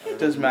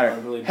Doesn't matter.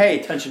 Really Hey,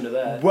 pay attention to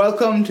that.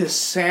 Welcome to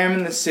Sam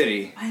in the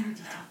City.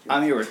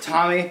 I'm here with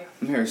Tommy.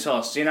 I'm here with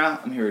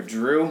Celestina. I'm here with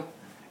Drew.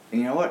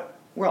 And you know what?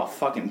 We're all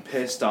fucking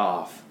pissed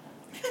off.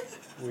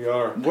 We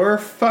are. We're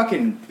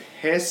fucking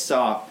pissed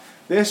off.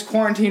 This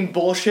quarantine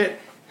bullshit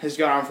has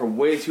gone on for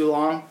way too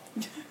long.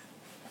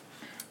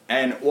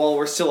 And while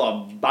we're still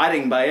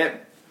abiding by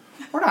it,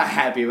 we're not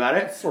happy about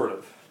it. Sort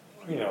of.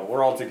 You know,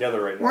 we're all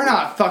together right now. We're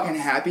not fucking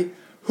happy.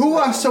 Who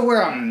wants to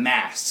wear a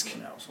mask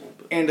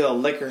into the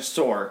liquor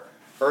store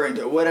or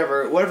into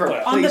whatever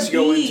place you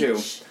go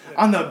into?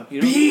 On the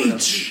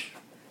beach.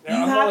 You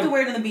have to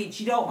wear it on the beach.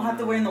 You don't have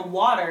to wear it in the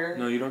water.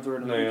 No, you don't have to wear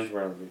it on the No, beach. you have to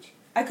wear it on the beach.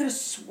 I could have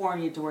sworn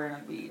you had to wear it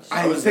on the beach.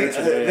 I think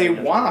they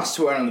want us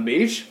to wear it on the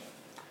beach.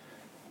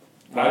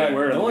 I didn't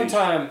wear it The on the only beach.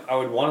 time I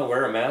would want to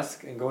wear a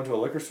mask and go into a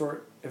liquor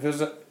store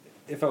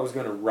if I was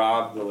going to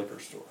rob the liquor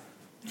store.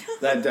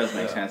 That does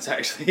make sense,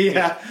 actually.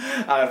 Yeah,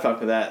 I would fuck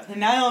with that. And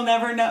now you'll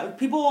never know.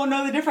 People won't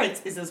know the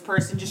difference. Is this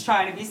person just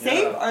trying to be safe?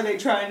 Yeah. Are they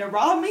trying to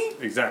rob me?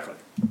 Exactly.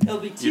 It'll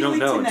be too You don't late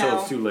know to until know.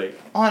 it's too late.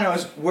 All I know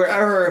is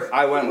wherever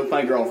I went with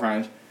my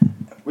girlfriend,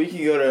 we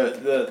could go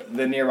to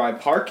the nearby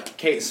park,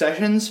 Kate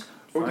Sessions,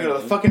 or we could go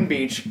to the fucking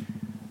beach.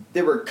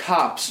 There were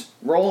cops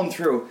rolling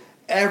through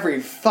every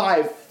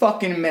 5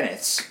 fucking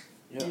minutes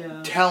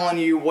Yeah. telling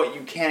you what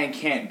you can and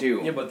can't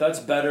do. Yeah, but that's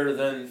better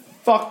than...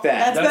 Fuck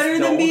that. That's better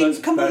than being that's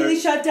completely better.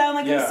 shut down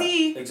like Yeah,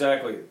 OC.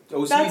 exactly.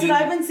 OC That's what didn't-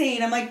 I've been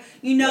saying. I'm like,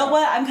 you know Yeah.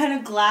 what? I'm kind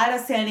of glad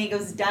San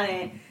Diego's done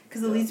it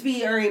because at least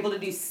we are able to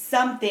do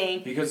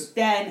something. Because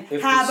Then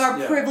if have this- our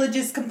yeah.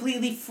 privileges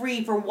completely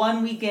free for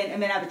one weekend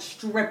and then have it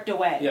stripped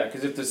away. Yeah,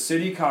 because if the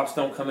city cops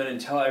don't come in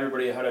and tell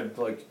everybody how to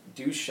like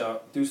do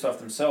stuff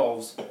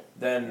themselves,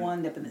 then We'll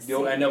end up in the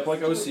you'll sea. end up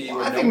like OC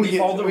where I think nobody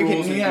followed the we rules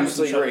can and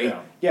unanimously shut it agree.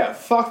 down. Yeah,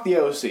 fuck the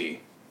OC.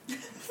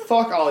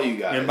 Fuck all you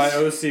guys. And by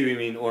OC, we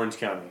mean Orange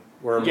County,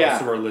 where Yeah.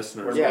 most of our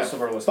listeners Where Yeah, most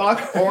of our listeners.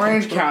 fuck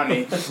Orange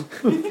County.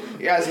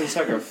 You guys can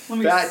suck a Let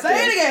me fat say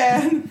dick. it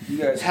again. You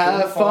guys Have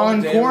don't follow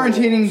fun the damn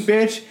quarantining, rules.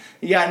 bitch.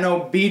 You got no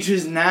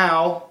beaches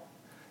now.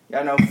 You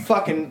got no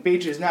fucking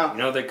beaches now. You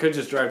know, they could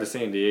just drive to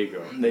San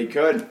Diego. They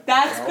could.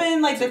 That's No,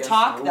 been like it's the against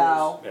talk the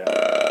though. Yeah.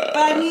 But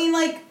I mean,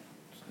 like,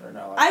 They're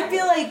not allowed I to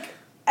feel do like,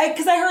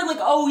 because I heard like,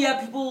 oh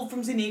yeah, people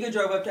from San Diego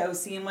drove up to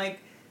OC. I'm like,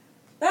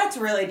 that's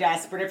really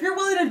desperate. If you're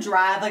willing to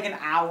drive like an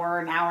hour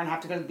and a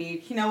half to go to the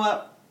beach, you know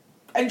what?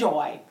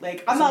 Enjoy.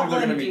 Like, I'm It's not like they're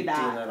willing to gonna do be doing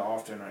that. that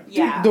often.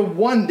 Yeah. Dude, the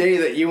one day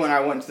that you and I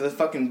went to the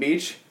fucking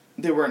beach,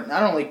 there were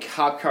not only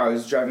cop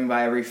cars driving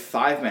by every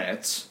 5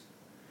 minutes,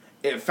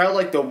 it felt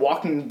like The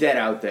Walking Dead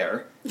out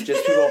there.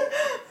 Just people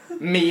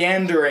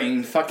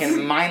meandering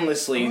fucking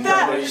mindlessly through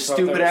That- the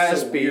stupid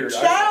ass beach. weird.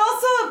 That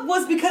also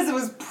was because it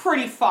was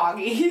pretty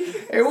foggy.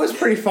 It was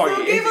pretty foggy.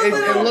 So It, give a it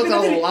little looked bit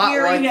of a an lot like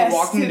The eeriness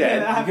Walking to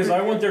Dead. that. Because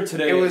I went there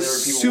today. It was and there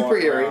were people super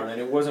walking eerie. around,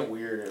 and it wasn't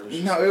weird. It was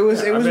just, No, it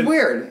was I've been-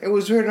 weird. It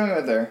was weird when we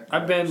went there.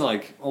 I've been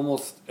like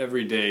almost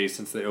every day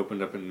since they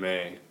opened up in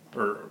May A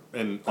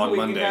on week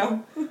Monday.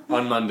 ago.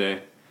 On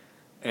Monday,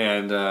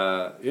 and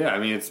yeah, I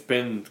mean it's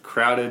been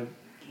crowded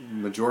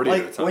majority of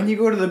the Like time. when you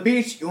go to the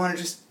beach, you want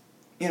to just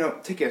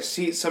take a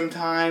seat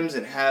sometimes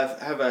and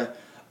have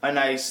a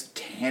nice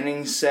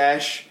tanning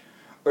sesh,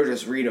 or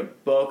just read a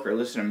book or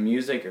listen to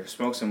music or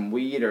smoke some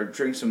weed or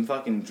drink some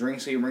fucking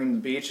drinks that you bring to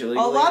the beach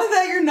illegally. A lot of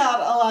that you're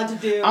not allowed to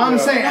do. I'm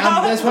saying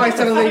that's why I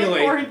said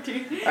illegally.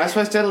 Quarantine. That's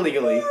why I said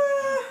illegally.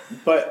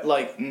 But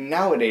like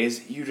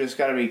nowadays, you just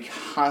gotta be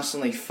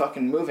constantly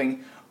fucking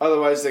moving.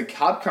 Otherwise, the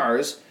cop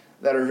cars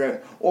that are driving,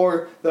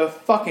 or the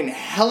fucking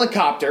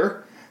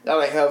helicopter that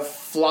they have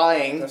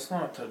flying That's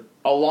not to.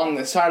 along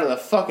the side of the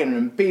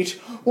fucking beach.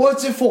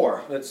 What's it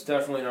for? That's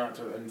definitely not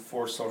to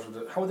enforce social.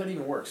 How would that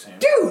even work, Sam?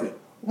 Dude,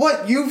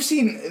 what you've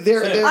seen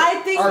there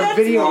I think are that's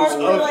videos more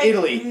for, of like,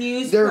 Italy.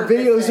 news There are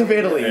videos of purposes.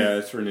 Italy yeah,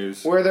 it's for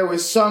news. where there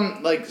was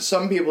some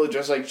people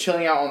just like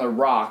chilling out on the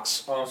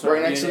rocks Oh, so are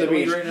right we next in to the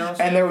Italy beach, right now,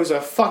 Sam? and there was a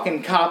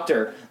fucking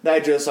copter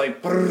that just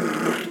like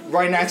brrrr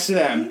right next to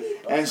them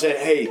and said,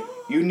 "Hey,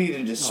 you need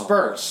to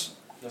disperse."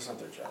 That's not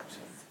their job,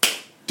 Sam.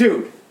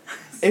 Dude,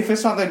 if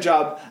it's not their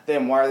job,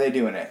 then why are they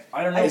doing it?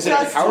 I don't know. I Is it a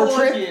just power told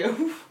trip?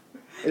 you.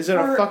 Is it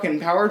a For- fucking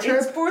power trip?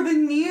 It's for the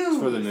news.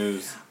 It's for the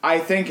news. I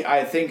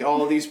think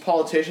all of these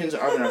politicians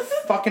are on a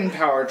fucking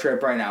power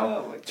trip right now,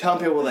 Oh my God. telling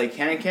people what they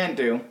can and can't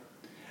do.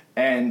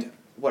 And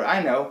what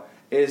I know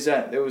is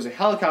that there was a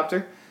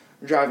helicopter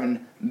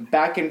driving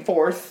back and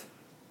forth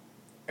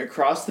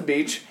across the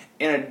beach,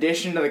 in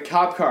addition to the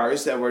cop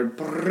cars that were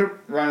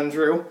running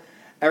through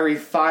every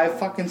 5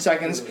 fucking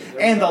seconds,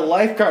 and the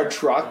lifeguard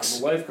trucks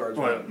The lifeguards.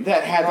 What?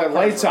 that had their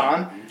lights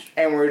on,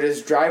 and were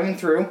just driving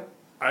through.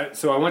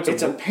 So I went to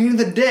It's a pain in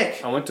the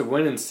dick. I went to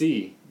Winning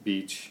Sea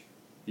Beach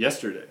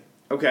yesterday,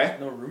 Okay.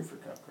 No room for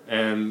cop cars.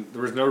 and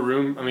there was no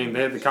room. I mean,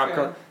 they had the cop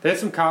car. They had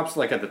some cops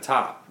like at the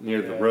top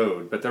near the Yeah.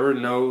 road, but there were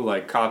no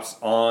like cops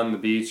on the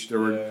beach.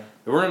 There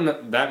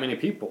weren't that many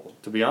people,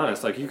 to be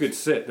honest. Like you could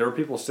sit. There were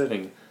people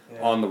sitting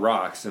on the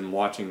rocks and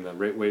watching the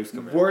waves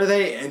come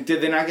in.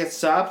 Did they not get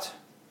stopped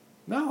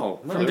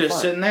No, from they're just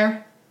fine. sitting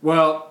there?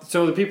 Well,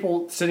 so the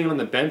people sitting on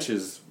the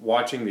benches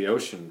watching the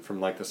ocean from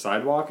like the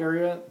sidewalk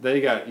area,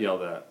 they got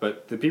yelled at.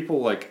 But the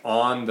people like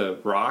on the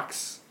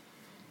rocks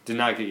did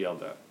not get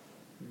yelled at.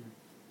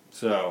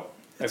 So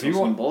That's if you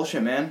some want,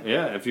 bullshit, man.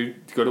 yeah, if you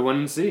go to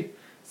Windy Sea,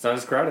 it's not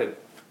as crowded.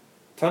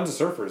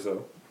 Tons of surfers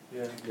though.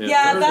 Yeah.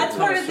 Yeah, There's a that's ton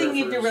part of of the thing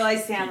you have to surfers,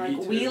 realize, Sam. TV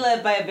Like, we too.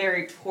 live by a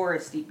very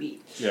touristy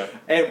beach. Yeah.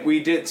 And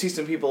we did see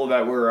some people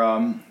that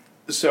were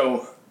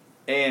so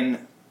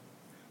in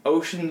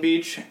Ocean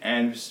Beach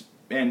and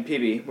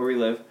PB where we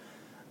live.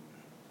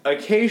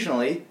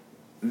 Occasionally,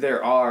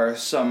 there are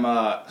some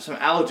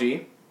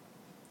algae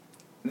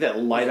that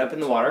light up in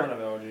the Ton water. of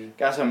algae.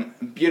 Got some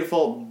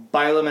beautiful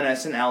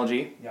bioluminescent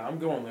algae. Yeah, I'm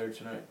going there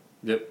tonight.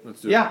 Yep.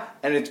 Let's do it. Yeah,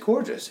 and it's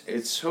gorgeous.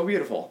 It's so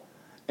beautiful.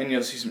 And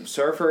you'll see some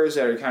surfers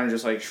that are kind of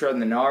just like shredding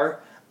the gnar.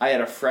 I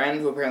had a friend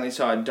who apparently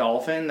saw a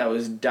dolphin that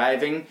was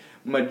diving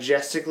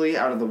majestically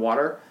out of the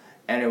water,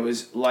 and it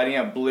was lighting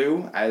up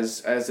blue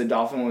as the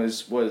dolphin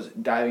was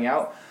diving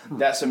out.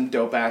 That's some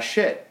dope ass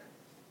shit.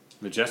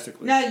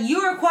 Majestically. Now,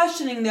 you were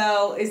questioning,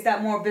 though, is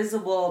that more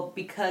visible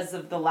because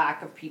of the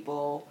lack of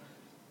people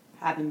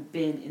having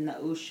been in the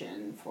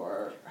ocean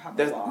for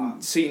however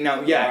long? See,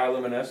 now, yeah,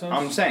 Bioluminescence?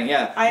 I'm saying,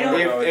 yeah. I don't-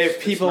 No,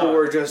 If people it's not.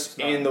 were just It's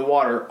not. in the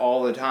water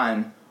all the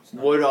time,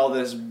 not. would all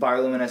this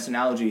bioluminescent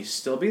algae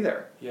still be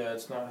there? Yeah,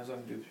 it's not. It has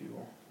nothing to do with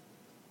people.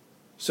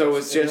 So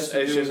it's It has just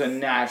to do a with-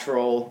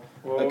 natural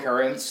Well,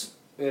 occurrence.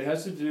 it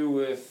has to do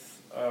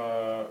with,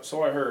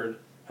 so I heard,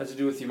 has to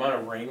do with the amount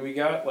of rain we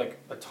got, like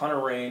a ton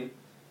of rain,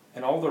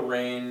 and all the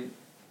rain,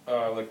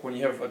 like when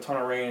you have a ton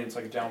of rain, it's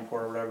like a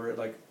downpour or whatever,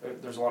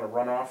 there's a lot of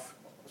runoff,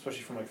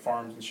 especially from like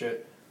farms and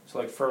shit. So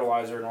like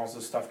fertilizer and all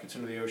this stuff gets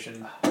into the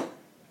ocean,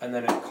 and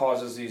then it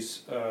causes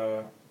these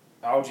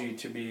algae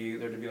to be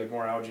like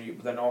more algae.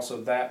 But then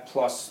also that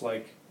plus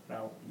like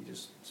no, you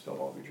just spilled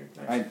all of your drink.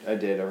 Nice. I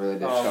did. I really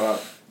did. Um, Shut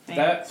up. That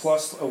Thanks.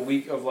 plus a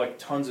week of like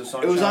tons of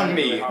sunshine. It was on and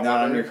me, really hot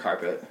not on weather, your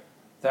carpet.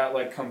 that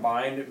like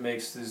combined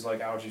makes these like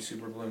algae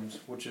super blooms,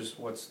 which is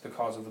what's the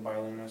cause of the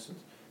bioluminescence.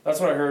 That's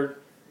what I heard.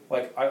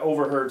 Like I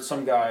overheard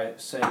some guy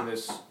saying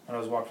this when I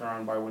was walking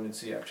around by Windy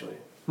Sea actually.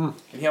 And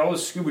he had all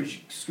this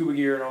scuba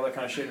gear and all that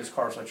kind of shit in his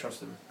car, so I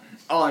trusted him.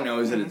 All I know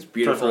is that it's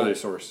beautiful. Trustworthy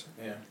source.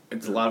 Yeah.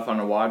 It's a lot of fun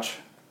to watch,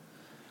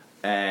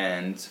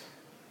 and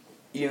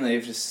even though you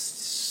have to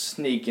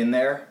sneak in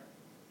there.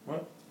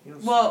 What? You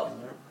don't Well- sneak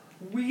in there.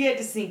 We had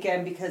to sneak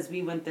in because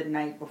we went the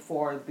night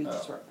before the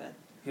beaches were open.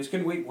 You just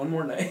couldn't wait one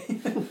more night.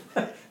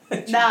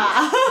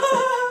 Nah.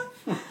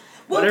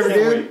 Whatever, cause,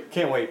 dude.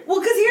 Can't wait. Well,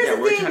 because here's Yeah,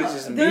 the we're thing. trying to see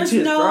some There's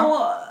beaches,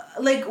 no,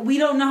 like, we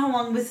don't know how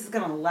long this is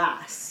going to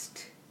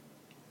last.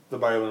 The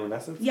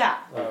bioluminescence? Yeah.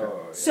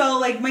 Oh, So,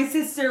 like, my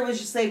sister was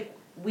just like,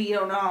 we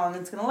don't know how long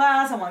it's going to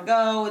last. I want to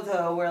go.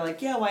 So we're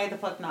like, yeah, why the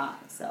fuck not?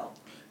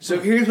 So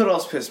here's what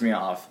else pissed me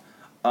off.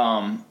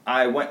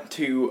 I went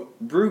to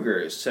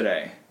Brugger's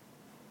today.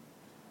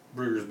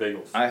 Brugger's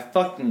Bagels. I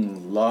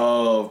fucking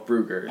love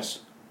Brugger's.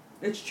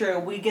 It's true.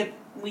 We get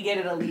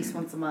it at least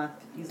once a month.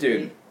 Usually.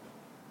 Dude,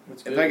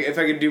 That's if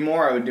I could do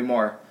more, I would do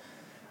more.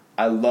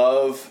 I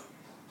love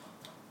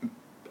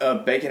a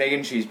bacon, egg,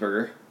 and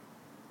cheeseburger.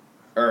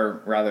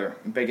 Or rather,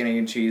 bacon, egg,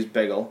 and cheese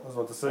bagel. I was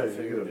about to say.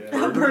 figured, you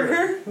yeah. A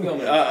burger. We all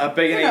know. A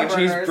bacon, They're egg, and not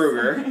cheese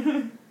burgers.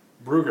 Brugger.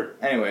 Brugger.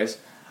 Anyways,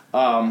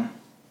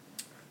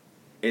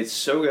 it's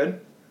so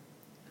good.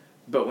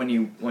 But when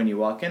you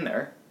walk in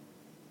there,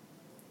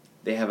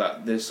 they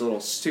have this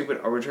little stupid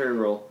arbitrary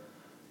rule.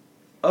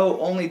 Oh,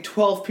 only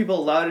 12 people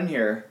allowed in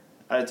here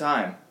at a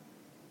time.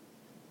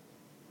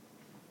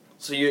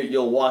 So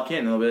you'll walk in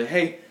and they'll be like,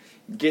 hey,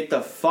 get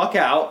the fuck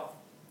out,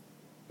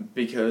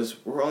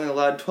 because we're only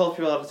allowed 12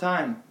 people at a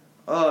time.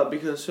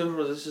 Because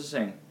social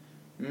distancing.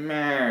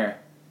 Meh.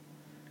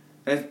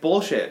 And it's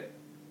bullshit.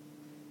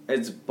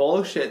 It's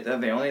bullshit that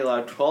they only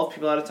allow 12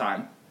 people at a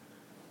time.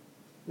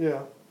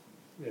 Yeah.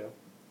 Yeah.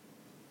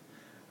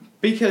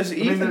 Because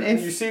even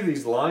if... you see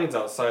these lines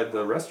outside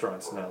the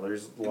restaurants now,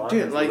 there's lines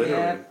Dude, like,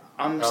 literally. Yeah.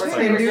 I'm Outside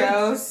saying, Trader dude,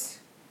 Joe's.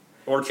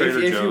 Or Trader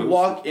if Joe's. you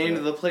walk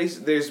into the place,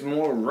 there's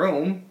more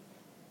room.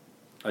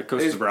 like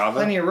Costa There's Brava.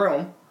 plenty of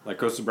room. Like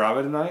Costa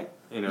Brava tonight.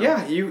 You know.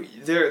 Yeah,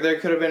 there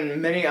could have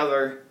been many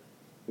other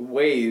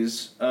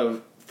ways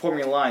of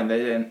forming a line that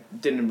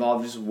didn't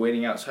involve just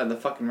waiting outside the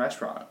fucking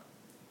restaurant.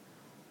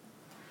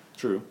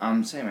 True.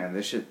 I'm saying, man,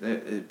 this shit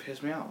it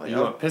pissed me off. Like, You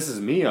know what pisses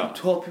me off?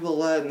 12 people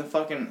allowed in the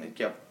fucking...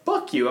 Yeah,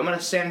 fuck you. I'm gonna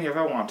stand here if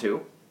I want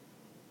to.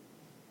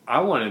 I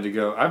wanted to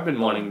go. I've been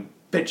wanting.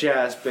 Bitch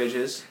ass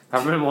bitches.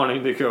 I've been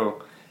wanting to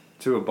go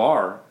to a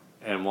bar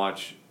and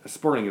watch a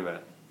sporting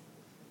event.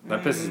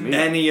 That pisses me off.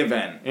 Any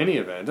event. Any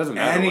event. It doesn't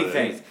matter. What it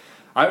Anything. is.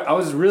 I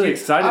was really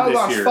excited I this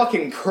watch year.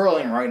 fucking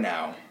curling right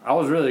now. I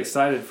was really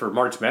excited for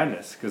March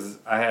Madness because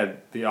I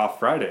had the off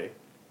Friday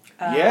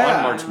Yeah.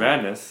 on March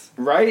Madness,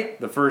 Right?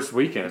 the first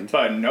weekend,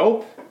 But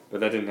nope. but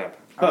that didn't happen.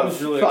 I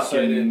was really Fucking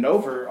excited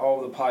nope. for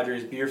all the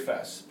Padres Beer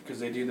Fest because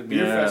they do the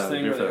Beer Yeah, Fest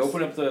thing Beer where they Fest.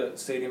 open up the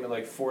stadium at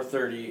like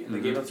 4:30 and the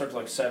game doesn't start till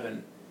like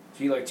 7.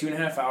 So you get like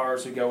 2.5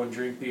 hours to go and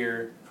drink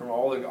beer from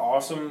all the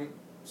awesome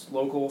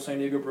local San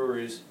Diego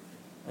breweries,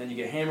 and you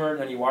get hammered,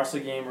 and you watch the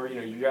game, or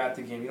you're at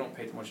the game, you don't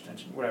pay too much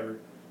attention, whatever.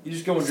 You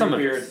just go and drink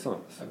beer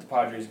at the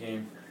Padres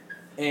game,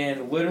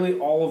 and literally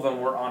all of them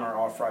were on our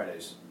off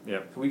Fridays.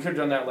 Yep. So we could have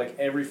done that like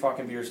every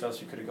fucking beer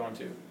fest we could have gone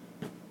to.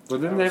 Well,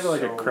 didn't they have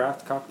like a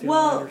craft cocktail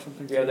night or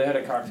something? Yeah, they had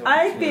a cocktail.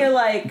 I feel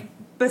like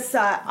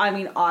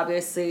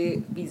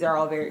obviously these are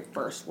all very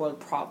first world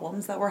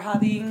problems that we're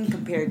having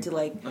compared to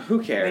like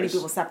who cares? many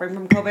people suffering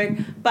from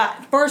COVID. But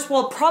first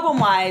world problem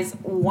wise,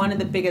 one of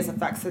the biggest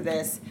effects of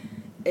this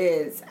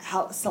is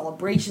how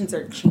celebrations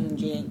are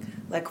changing.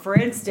 Like for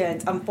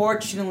instance,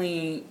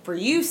 unfortunately for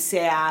you,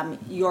 Sam,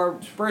 your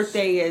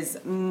birthday is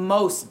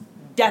most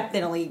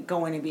definitely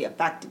going to be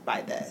affected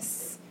by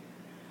this.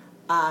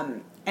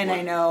 And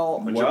I know...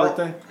 When's your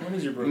birthday? When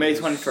is your birthday? May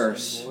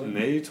 21st.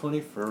 May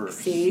 21st.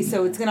 See,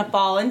 so it's going to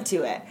fall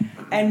into it.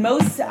 And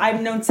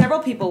I've known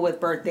several people with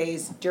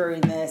birthdays during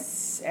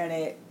this, and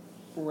it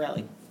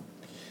really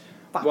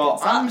fucking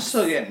sucks. I'm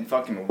still getting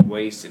fucking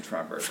wasted for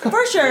my birthday.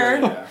 For sure.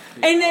 Yeah.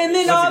 And then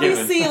That's a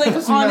obviously, given. like,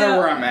 Doesn't matter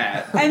where I'm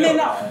at. and then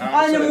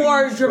on a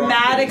more drunk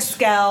dramatic as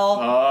scale,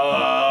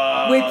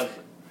 fuck.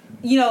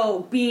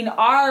 with, being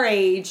our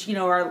age,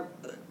 our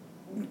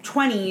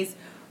 20s,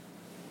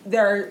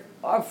 there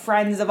are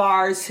friends of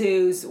ours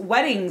whose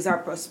weddings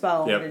are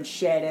postponed and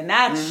shit, and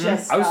that's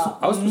just I was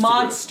supposed to do it.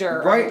 monster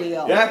of a Right,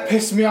 deal. that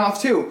pissed me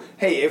off too.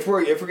 Hey, if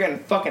we're getting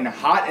fucking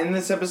hot in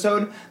this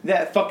episode,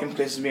 that fucking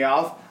pisses me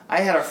off. I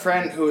had a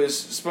friend who was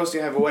supposed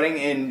to have a wedding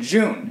in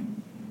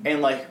June,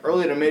 in like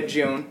early to mid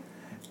June,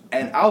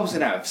 and I was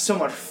gonna have so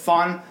much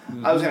fun.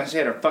 I was gonna stay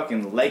at a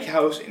fucking lake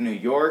house in New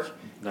York.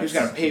 He was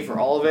gonna pay for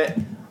all of it,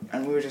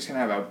 and we were just gonna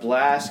have a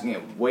blast and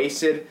get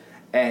wasted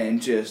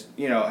and just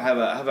have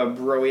a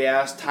broy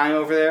ass time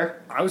over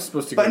there. I was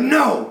supposed to. But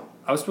no,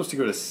 I was supposed to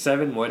go to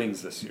 7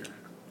 weddings this year.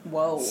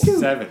 Whoa.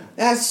 7.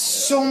 that's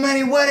so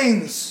many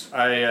weddings.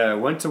 I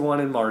went to one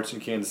in March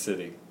in Kansas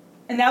City.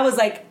 And that was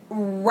like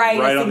right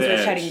as on things the were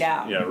edge. shutting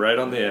down. Yeah, right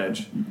on the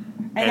edge.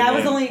 And that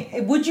was only...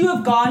 Would you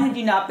have gone had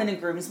you not been a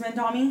groomsman,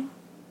 Tommy?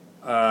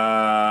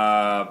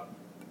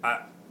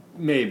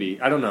 Maybe.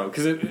 I don't know.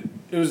 Because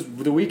it was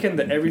the weekend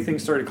that everything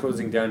started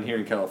closing down here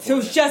in California. So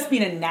it's just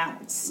been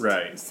announced.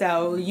 Right.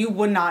 So you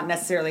would not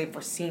necessarily have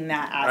foreseen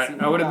that as you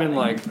I would have been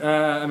going. like,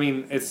 I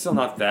mean, it's still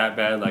not that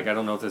bad. Like, I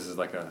don't know if this is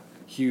like a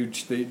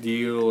huge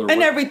deal or And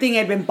what. everything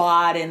had been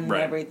bought and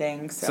Right.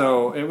 everything.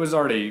 So it was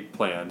already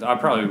planned. I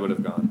probably would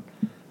have gone.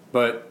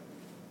 But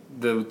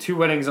the 2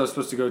 weddings I was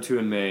supposed to go to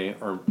in May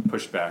are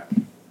pushed back.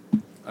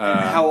 And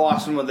how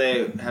awesome would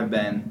they have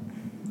been?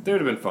 They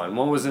would have been fun.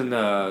 One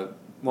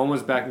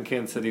was back in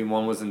Kansas City and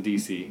one was in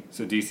DC.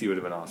 So DC would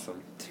have been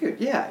awesome. Dude,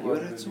 yeah, you would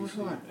have had so much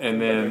fun. And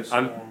then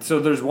so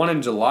there's one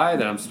in July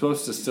that I'm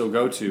supposed to still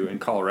go to in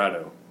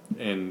Colorado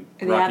in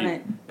They Rocky.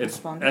 haven't It's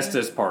postponed it?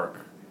 Estes Park,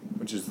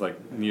 which is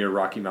like near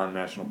Rocky Mountain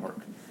National Park,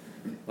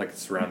 like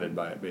it's surrounded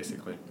by it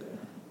basically.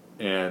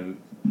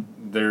 And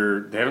they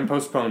haven't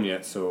postponed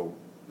yet, so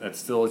that's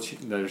still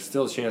there's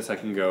still a chance I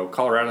can go.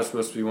 Colorado's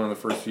supposed to be one of the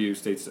first few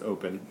states to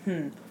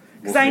open.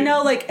 Because I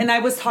know, like, and I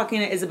was talking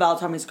to Isabel,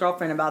 Tommy's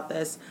girlfriend, about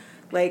this.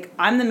 Like,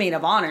 I'm the maid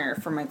of honor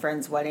for my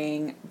friend's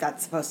wedding.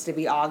 That's supposed to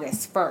be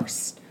August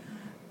 1st.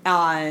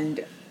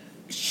 And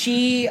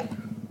she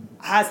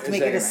has to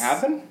make a Is that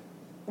decision.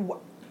 gonna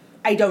happen?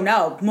 I don't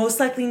know. Most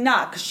likely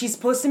not, because she's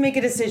supposed to make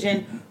a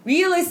decision.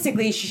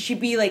 Realistically, she should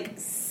be, like,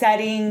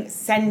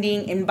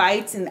 sending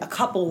invites in a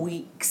couple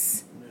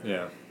weeks.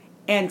 Yeah.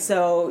 And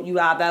so you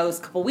have those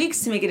couple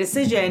weeks to make a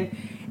decision.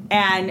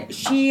 And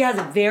she has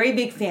a very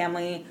big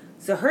family.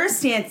 So her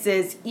stance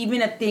is,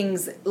 even if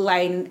things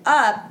line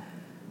up,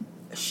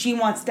 she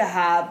wants to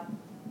have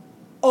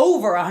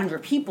over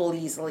 100 people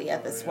easily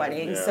at this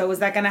wedding. Yeah. So is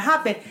that going to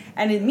happen?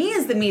 And in me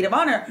as the maid of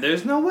honor,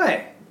 There's no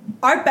way.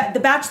 the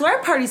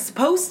bachelorette party's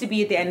supposed to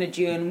be at the end of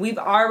June. We've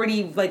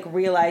already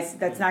realized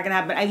that's not gonna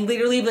happen. I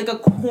literally have a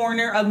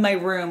corner of my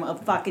room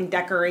of fucking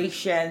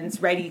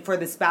decorations ready for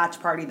this batch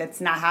party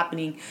that's not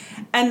happening.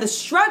 And the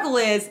struggle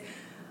is,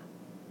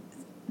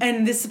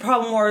 and this is a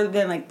problem more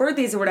than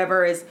birthdays or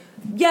whatever, is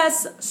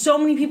yes, so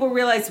many people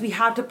realize we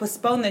have to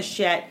postpone this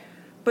shit,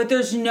 but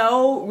there's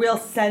no real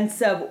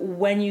sense of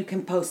when you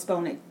can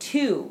postpone it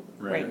to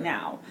right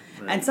now.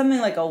 Right. And something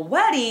like a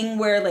wedding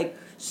where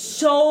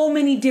so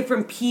many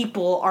different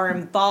people are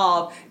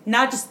involved,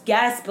 not just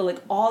guests,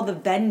 but all the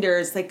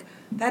vendors,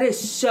 that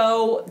is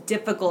so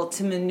difficult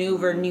to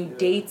maneuver new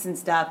dates and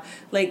stuff.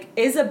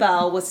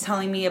 Isabel was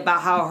telling me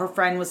about how her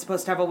friend was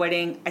supposed to have a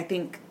wedding, I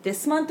think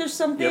this month or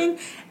something,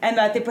 and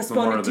that they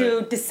postponed it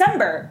to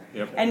December.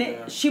 Yep.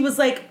 And she was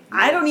like,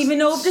 I don't even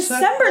know if Such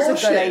December's a good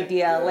bullshit.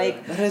 idea.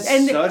 That is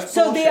and such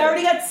so they bullshit.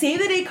 already got save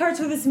the date cards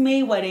for this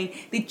May wedding.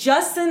 They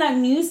just sent out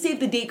new save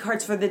the date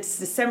cards for this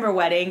December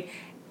wedding,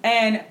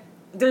 and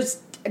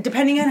there's,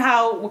 depending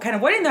on what kind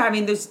of wedding they're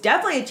having, there's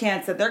definitely a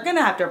chance that they're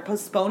gonna have to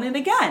postpone it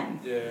again.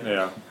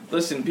 Yeah.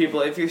 Listen, people,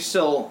 if you're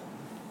still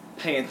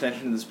paying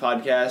attention to this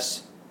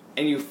podcast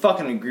and you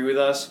fucking agree with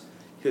us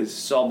because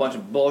it's all a bunch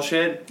of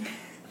bullshit,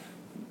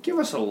 give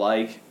us a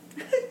like.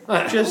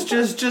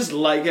 just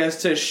like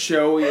us to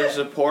show your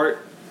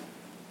support.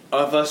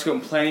 of us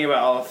complaining about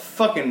all the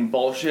fucking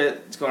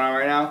bullshit that's going on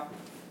right now.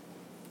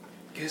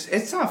 Because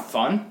it's not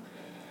fun.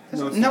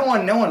 No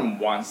one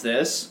wants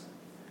this.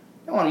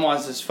 No one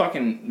wants this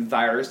fucking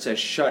virus to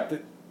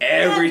shut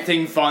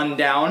everything fun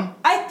down.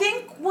 I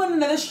think what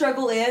another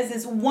struggle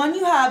is one,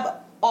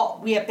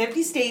 we have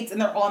 50 states and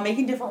they're all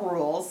making different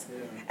rules. Yeah.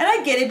 And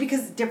I get it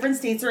because different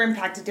states are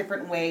impacted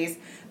different ways.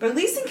 But at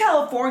least in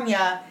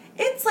California,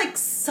 it's like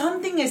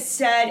something is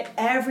said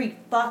every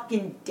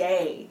fucking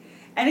day.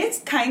 And it's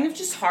kind of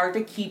just hard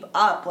to keep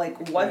up.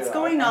 Like, what's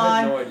going on?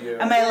 I have no idea.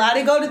 Am I allowed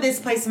to go to this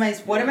place?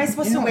 What am I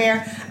supposed to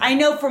wear? I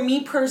know for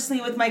me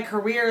personally with my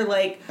career,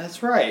 like...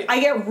 That's right.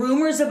 I get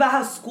rumors about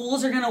how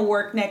schools are going to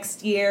work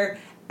next year.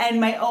 And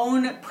my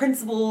own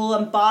principal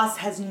and boss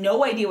has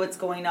no idea what's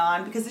going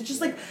on. Because it's just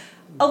like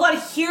a lot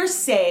of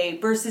hearsay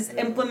versus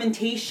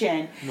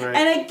implementation. Right.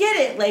 And I get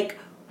it. Like...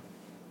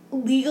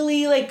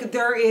 legally, like,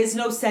 there is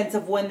no sense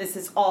of when this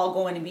is all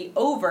going to be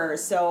over.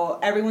 So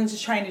everyone's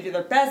just trying to do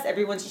their best.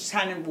 Everyone's just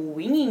kind of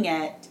winging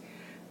it.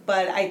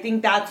 But I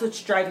think that's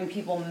what's driving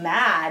people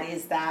mad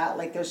is that,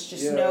 like, there's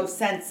just no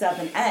sense of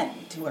an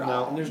end to it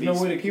all. And there's no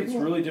way to keep, it's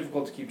really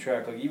difficult to keep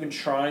track. Like, even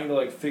trying to,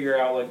 like, figure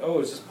out, like, oh,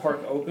 is this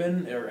park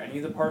open? Are any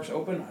of the parks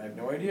open? I have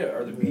no idea.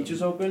 Are the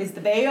beaches open? Is the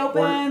bay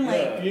open?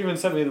 You even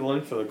sent me the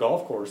link for the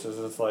golf courses.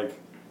 It's like...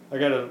 I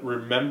gotta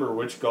remember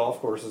which golf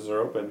courses are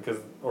open,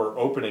 or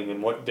opening,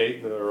 and what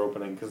date they're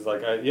opening. Because,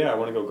 like, I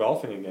want to go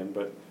golfing again,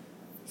 but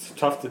it's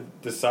tough to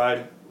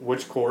decide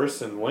which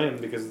course and when,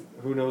 because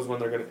who knows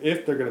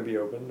if they're gonna be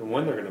open and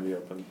when they're gonna be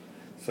open.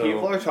 So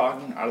people are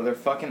talking out of their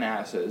fucking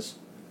asses,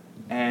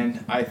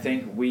 and I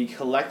think we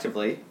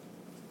collectively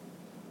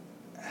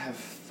have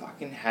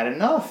fucking had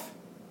enough.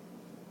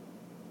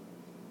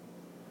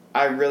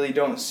 I really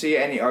don't see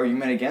any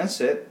argument against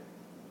it.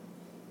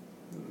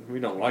 we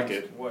don't like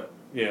it. What?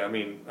 Yeah, I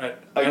mean, I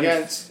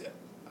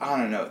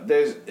don't know.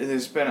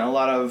 There's been a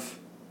lot of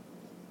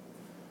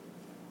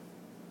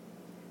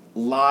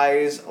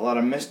lies, a lot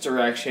of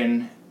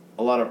misdirection,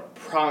 a lot of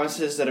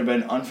promises that have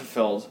been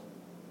unfulfilled,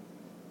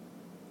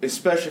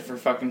 especially for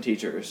fucking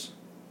teachers.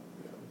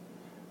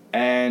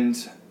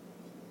 And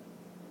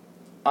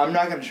I'm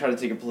not going to try to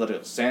take a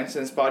political stance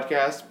in this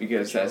podcast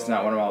because that's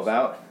not what I'm all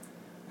about.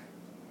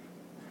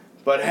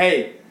 But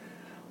hey,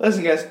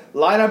 listen guys,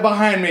 line up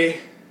behind me.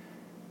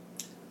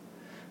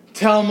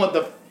 Tell them what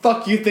the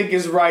fuck you think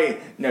is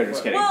right. No,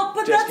 just kidding. Well,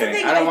 but just that's the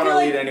kidding. thing, I don't I want to feel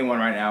lead like- anyone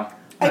right now.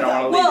 I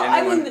don't want to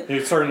lead anyone.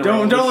 You're starting a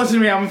Don't revolution. listen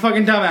to me. I'm a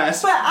fucking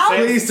dumbass. But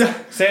Please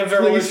don't. Sam's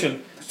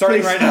revolution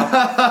starting Please. right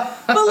now.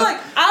 But look,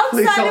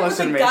 Please outside don't of what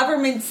listen the to me.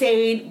 government's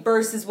saying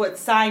versus what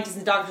scientists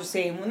and doctors are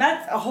saying, well,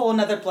 that's a whole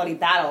other bloody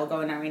battle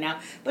going on right now.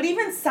 But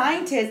even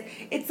scientists,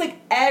 it's like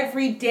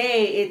every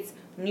day it's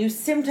new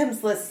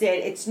symptoms listed,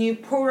 it's new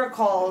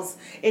protocols,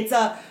 it's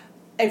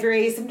if you're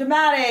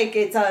asymptomatic,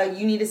 it's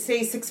you need to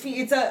stay 6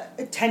 feet,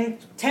 it's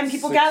 10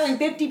 people gathering,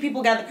 50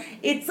 people gathering.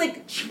 It's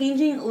like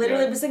changing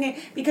literally every second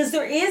because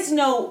there is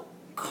no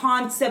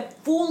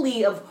concept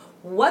fully of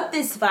what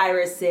this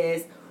virus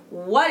is,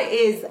 what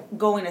is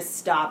going to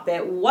stop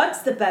it,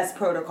 what's the best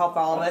protocol for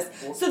all of us.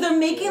 So they're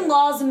making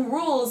laws and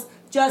rules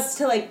just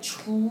to like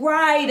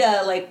try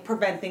to like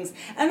prevent things.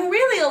 And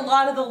really a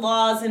lot of the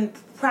laws and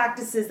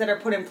practices that are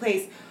put in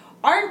place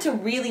aren't to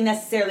really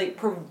necessarily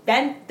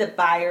prevent the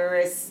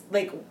virus,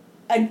 like,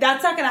 and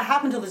that's not going to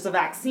happen until there's a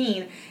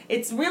vaccine.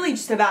 It's really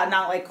just about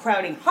not like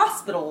crowding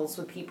hospitals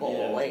with people.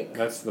 Yeah. Like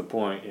That's the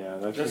point. Yeah,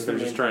 That's they're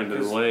the just main trying to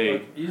thing, 'cause, delay.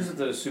 like, you just have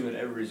to assume that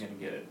everybody's going to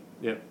get it.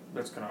 Yep.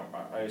 That's kind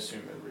of, I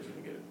assume everybody's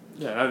going to get it.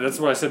 Yeah,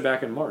 that's what I said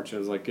back in March. I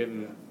was like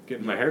getting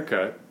my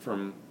haircut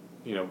from,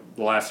 the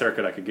last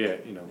haircut I could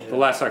get. The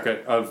last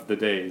haircut of the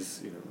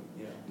days.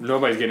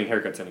 Nobody's getting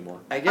haircuts anymore.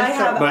 I guess I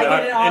have- that,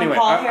 I get an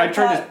on-call I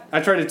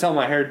haircut. tried to tell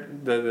my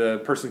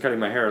the person cutting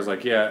my hair. I was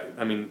like, yeah,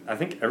 I mean, I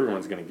think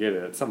everyone's gonna get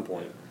it at some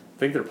point. I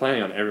think they're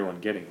planning on everyone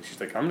getting it.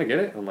 She's like, I'm gonna get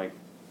it. I'm like,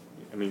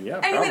 I mean,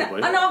 yeah,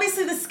 probably. and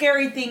obviously the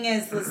scary thing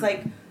is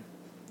like,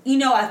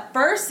 at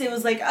first it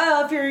was like,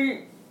 oh, if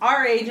you're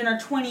our age in our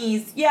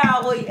 20s,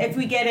 well, if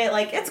we get it,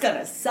 like, it's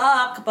gonna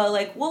suck, but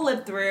like, we'll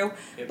live through.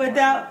 But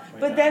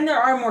then there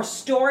are more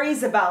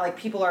stories about like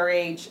people our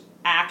age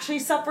actually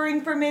suffering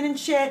from it and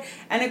shit,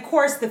 and of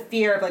course the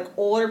fear of like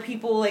older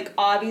people, like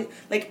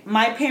like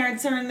my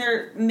parents are in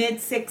their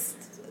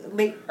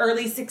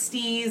early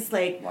 60s,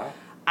 like. Wow.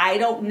 I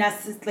don't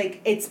necessarily,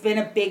 like, it's been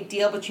a big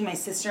deal between my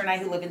sister and I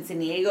who live in San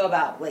Diego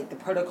about, like, the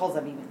protocols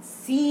of even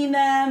seeing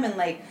them. And,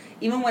 like,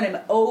 even when I'm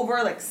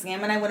over, like,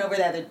 Sam and I went over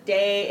the other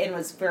day and it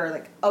was for,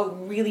 like, a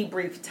really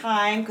brief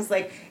time. Because,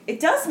 like, it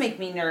does make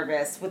me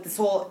nervous with this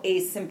whole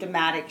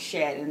asymptomatic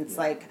shit. And it's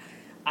like,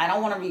 I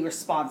don't want to be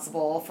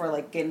responsible for,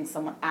 like, getting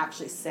someone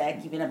actually sick,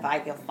 even if I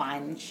feel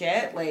fine and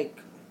shit.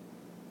 Like,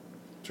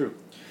 True.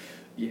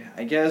 yeah,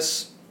 I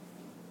guess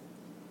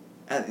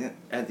at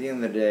the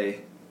end of the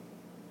day,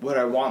 what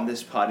I want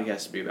this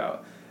podcast to be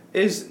about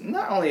is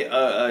not only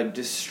a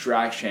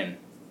distraction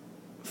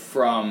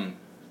from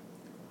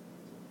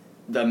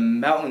the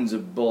mountains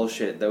of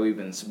bullshit that we've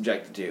been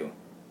subjected to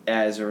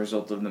as a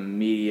result of the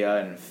media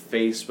and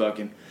Facebook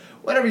and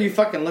whatever you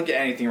fucking look at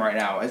anything right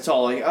now. It's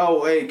all like,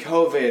 oh, hey,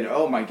 COVID,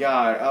 oh my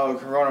god, oh,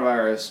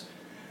 coronavirus.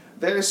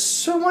 There's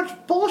so much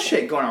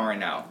bullshit going on right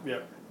now.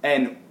 Yep.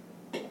 And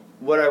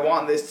what I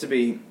want this to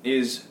be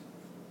is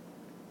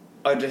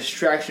a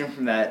distraction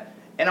from that,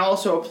 and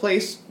also a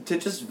place to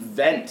just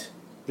vent.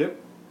 Yep.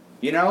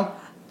 You know?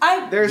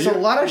 There's Yeah. a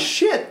lot of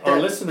shit Our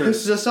that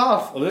listeners- pisses us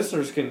off. Well,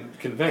 listeners can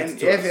vent And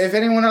to if, us. if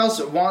anyone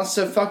else wants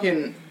to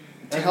fucking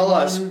tell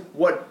us Everyone-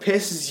 what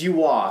pisses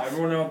you off.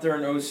 Everyone out there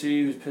in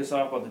OC who's pissed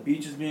off about the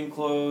beaches being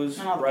closed,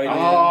 right?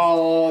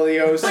 Oh, the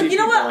OC But you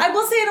know what? people. I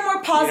will say on a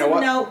more positive what?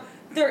 note,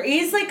 there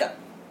is like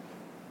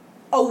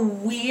a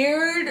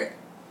weird,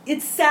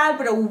 it's sad,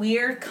 but a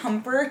weird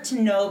comfort to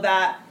know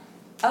that,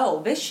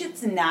 oh, this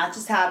shit's not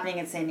just happening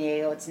in San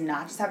Diego. It's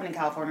not just happening in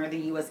California or the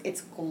U.S.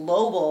 It's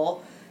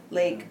global.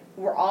 Like,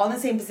 we're all in the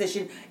same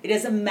position. It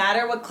doesn't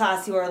matter what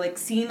class you are. Like,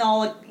 seeing all,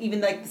 like, even,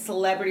 like, the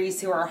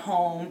celebrities who are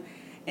home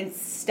and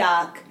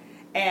stuck.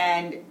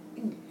 And,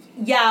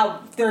 yeah,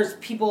 there's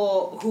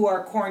people who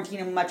are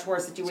quarantined in much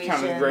worse It's situations.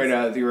 kind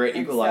of the great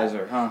and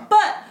equalizer, huh?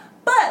 But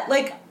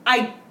like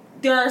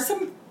there are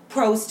some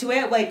pros to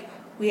it. Like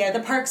we had the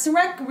Parks and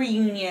Rec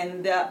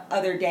reunion the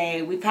other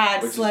day. We've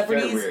had Which is very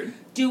celebrities weird.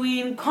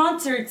 doing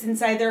concerts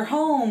inside their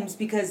homes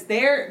because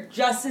they're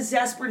just as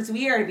desperate as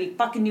we are to be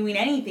fucking doing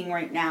anything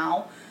right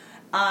now.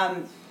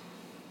 And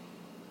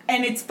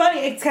it's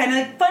funny. It's kind of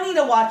like funny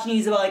to watch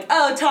news about like,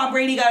 oh, Tom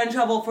Brady got in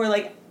trouble for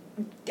like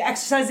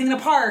exercising in a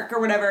park or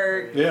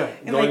whatever. Yeah,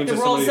 and like the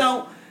rules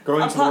don't.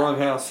 Going to the wrong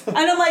house. And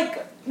I'm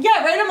like,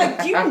 yeah, right? I'm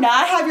like, do you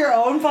not have your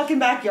own fucking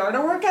backyard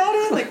to work out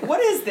in? Like, what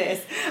is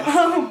this?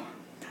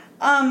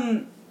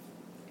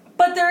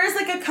 But there is,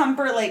 like, a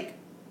comfort, like,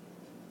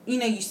 you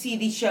know, you see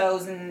these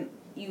shows and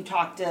you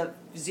talk to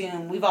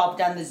Zoom. We've all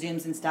done the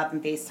Zooms and stuff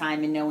and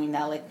FaceTime and knowing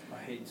that, like, I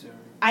hate Zoom.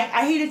 I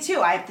hate it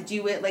too. I have to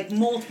do it, like,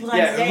 multiple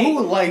times a Yeah, day. who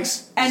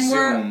likes And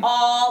Zoom? we're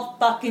all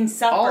fucking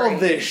suffering. All of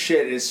this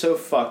shit is so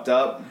fucked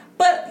up.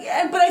 But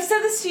I've said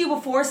this to you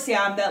before,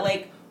 Sam, that,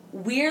 like,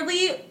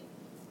 weirdly,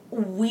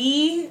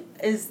 we,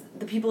 as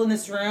the people in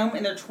this room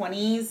in their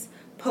 20s,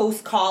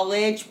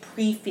 post-college,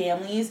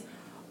 pre-families,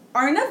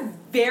 are in a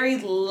very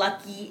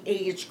lucky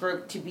age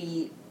group to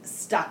be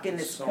stuck in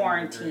this Some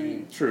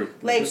quarantine. True.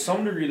 Like, To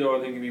some degree, though,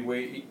 I think it'd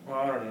be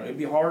I don't know. It'd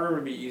be harder.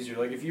 It'd be easier.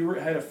 Like if you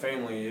had a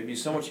family, it'd be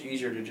so much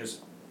easier to just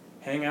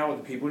hang out with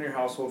the people in your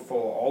household,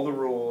 follow all the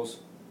rules.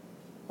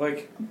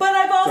 Like, but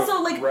I've also,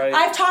 So, like, right.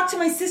 I've talked to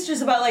my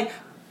sisters about, like,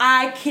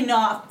 I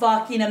cannot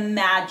fucking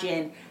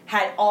imagine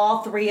had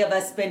all three of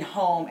us been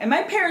home. And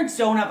my parents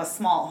don't have a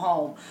small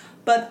home.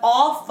 But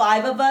all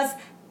five of us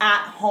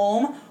at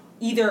home,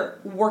 either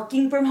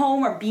working from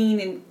home or being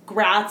in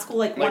grad school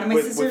like one of my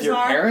sisters with your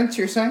are. parents,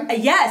 you're saying?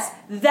 Yes,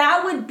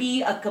 that would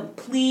be a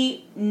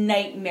complete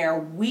nightmare.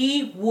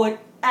 We would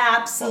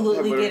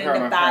absolutely get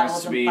into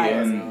battles and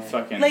fights. In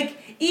fucking Like,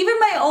 even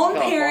my own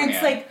California.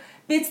 parents, like,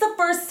 it's the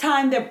first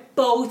time they're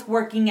both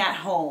working at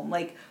home.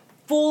 Like,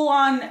 full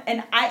on,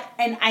 and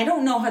I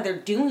don't know how they're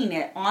doing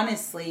it,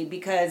 honestly,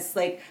 because,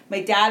 like,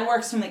 my dad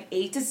works from, like,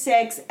 8 to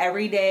 6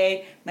 every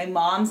day. My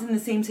mom's in the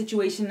same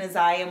situation as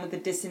I am with the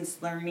distance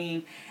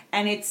learning.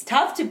 And it's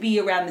tough to be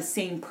around the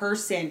same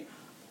person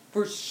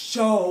for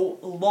so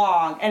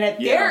long. And at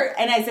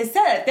and as I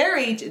said, at their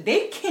age,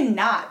 they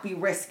cannot be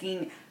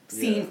risking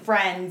seeing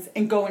friends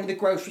and going to the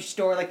grocery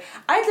store. Like,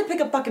 I had to pick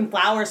up fucking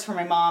flowers for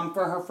my mom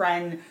for her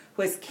friend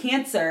who has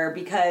cancer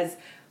because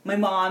my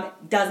mom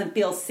doesn't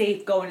feel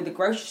safe going to the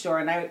grocery store.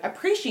 And I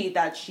appreciate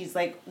that she's,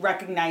 like,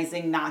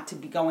 recognizing not to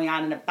be going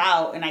out and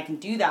about, and I can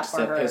do that Does for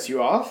that her. piss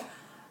you off?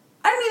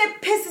 I mean,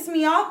 it pisses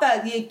me off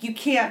that you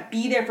can't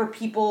be there for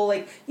people.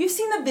 Like, you've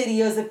seen the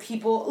videos of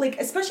people, like,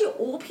 especially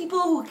old people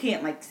who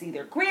can't, like, see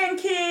their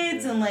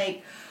grandkids and,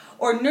 like,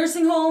 or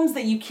nursing homes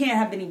that you can't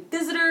have any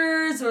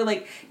visitors, or,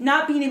 like,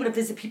 not being able to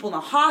visit people in the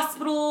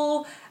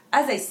hospital.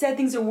 As I said,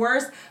 things are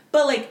worse.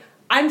 But, like,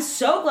 I'm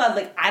so glad,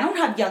 like, I don't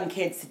have young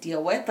kids to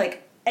deal with.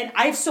 Like, and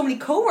I have so many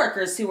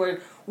coworkers who are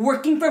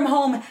working from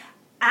home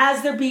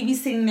as they're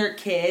babysitting their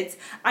kids.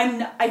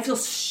 I feel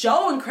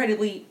so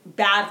incredibly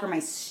bad for my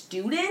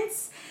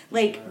students.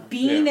 Like,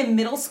 being in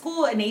middle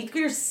school and 8th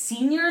graders,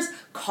 seniors,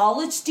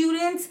 college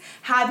students,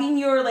 having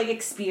your, like,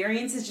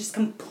 experiences just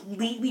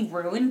completely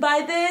ruined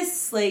by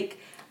this. Like,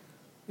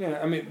 Yeah,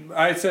 I mean,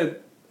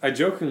 I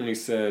jokingly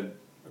said,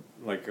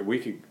 like a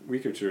week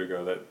or two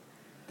ago, that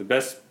the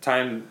best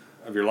time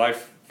of your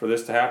life for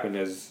this to happen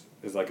is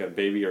like a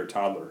baby or a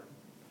toddler.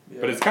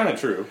 But it's kind of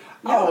true.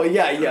 Oh,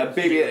 yeah,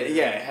 baby,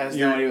 it has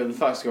no idea what the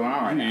fuck's going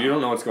on right now. You don't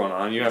know what's going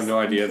on. You have no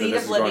idea that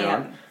this is going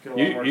on.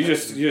 You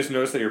just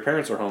notice that your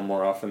parents are home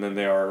more often than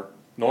they are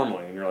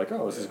normally, and you're like,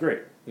 oh, this is great.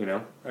 You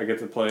know, I get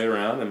to play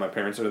around, and my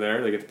parents are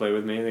there. They get to play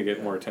with me. They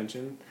get more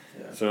attention.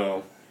 Yeah.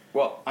 So,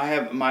 Well, I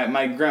have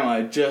my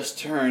grandma just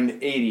turned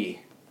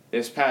 80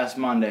 this past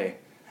Monday,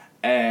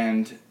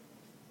 and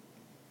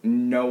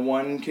no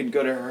one could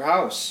go to her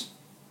house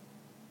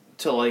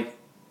to, like,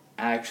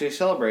 actually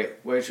celebrate,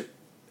 which,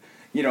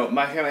 you know,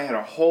 my family had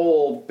a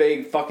whole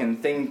big fucking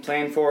thing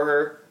planned for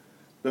her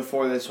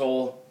before this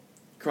whole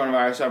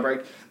coronavirus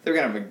outbreak. They're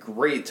going to have a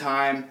great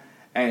time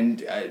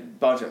and a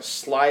bunch of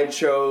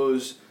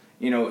slideshows,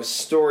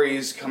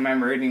 stories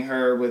commemorating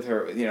her with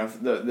her,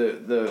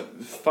 the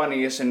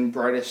funniest and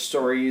brightest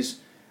stories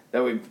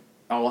that we've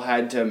all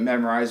had to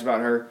memorize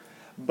about her.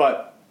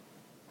 But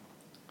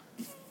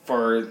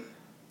for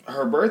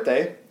her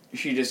birthday,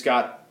 she just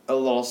got a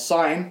little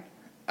sign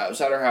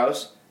outside her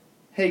house.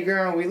 Hey,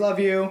 Grandma, we love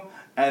you.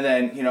 And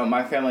then,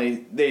 my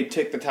family, they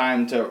took the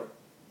time to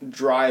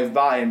drive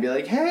by and be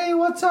like, hey,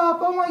 what's up?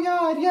 Oh my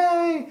God,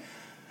 yay!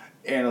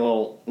 And a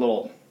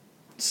little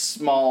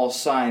small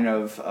sign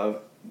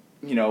of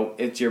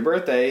it's your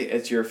birthday,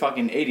 it's your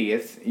fucking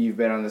 80th. You've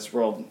been on this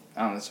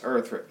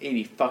earth for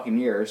 80 fucking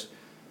years.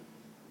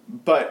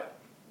 But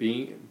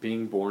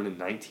being born in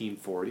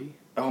 1940.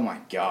 Oh my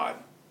God.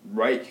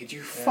 Right? Could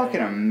you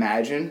fucking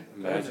imagine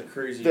That's a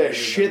crazy the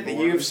shit that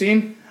you've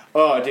seen?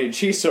 Oh, dude,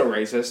 she's so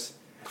racist.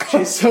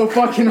 She's so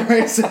fucking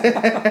racist.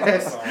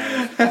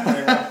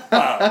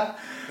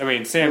 I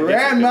mean, Sam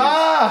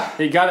Grandma!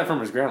 he got it from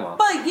his grandma.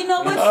 But you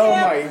know what, Oh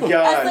Sam? my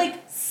God.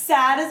 As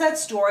sad as that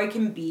story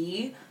can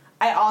be,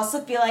 I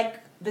also feel like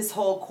this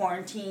whole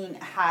quarantine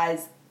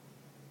has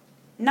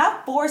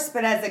not forced,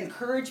 but has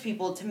encouraged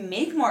people to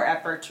make more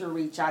effort to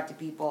reach out to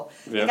people.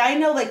 Yep. I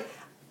know,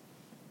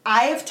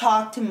 I have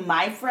talked to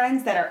my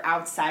friends that are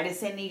outside of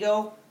San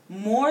Diego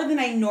more than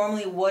I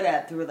normally would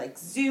have through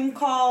Zoom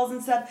calls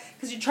and stuff,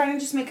 because you're trying to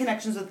just make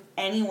connections with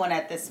anyone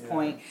at this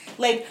point.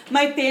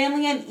 My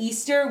family on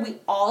Easter, we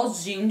all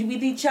Zoomed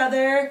with each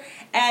other,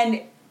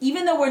 and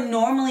even though we're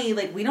normally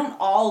we don't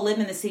all live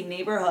in the same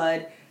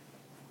neighborhood,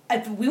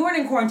 if we weren't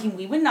in quarantine,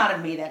 we would not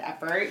have made that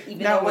effort.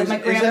 Even though my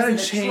grandma's that in a Detroit,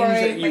 change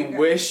that you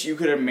wish you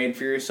could have made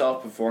for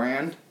yourself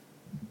beforehand?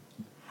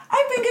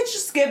 I think it's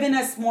just given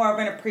us more of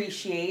an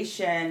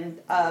appreciation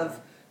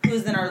of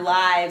who's in our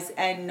lives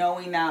and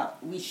knowing that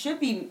we should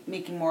be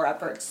making more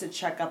efforts to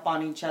check up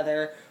on each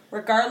other,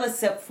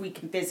 regardless if we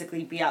can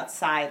physically be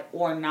outside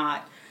or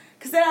not.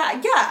 Because,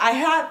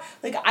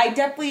 I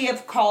definitely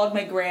have called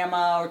my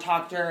grandma or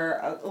talked to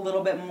her a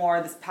little bit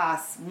more this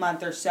past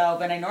month or so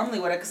than I normally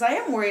would have, because I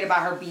am worried about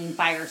her being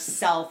by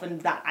herself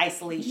and that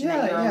isolation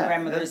that your own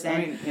grandmother's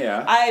in.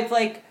 I've,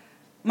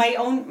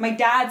 my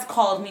dad's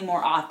called me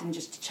more often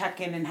just to check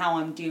in and how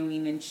I'm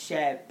doing and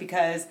shit,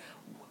 because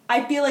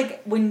I feel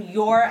like when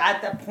you're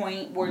at the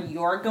point where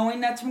you're going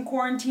nuts from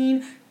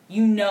quarantine,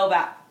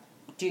 that,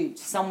 dude,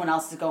 someone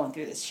else is going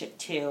through this shit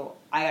too.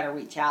 I gotta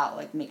reach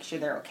out, make sure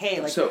they're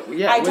okay.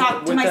 I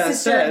talk to my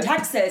sister in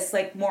Texas,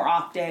 more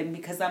often,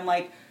 because I'm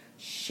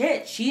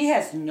shit, she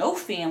has no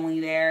family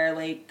there.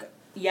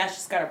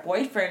 She's got a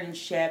boyfriend and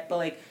shit,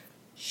 but,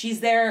 she's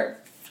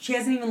there, she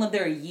hasn't even lived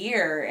there a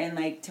year,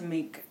 and, to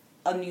make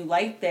a new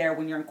life there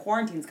when you're in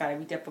quarantine's gotta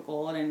be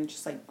difficult, and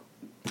just,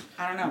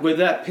 I don't know. Would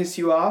that piss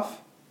you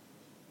off?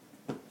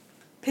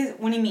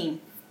 What do you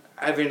mean?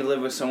 Having to live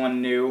with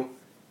someone new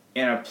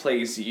in a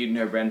place that you'd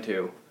never been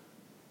to.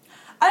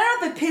 I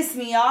don't know if it pissed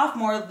me off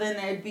more than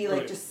it'd be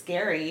just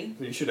scary.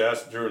 You should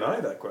ask Drew and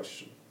I that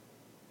question.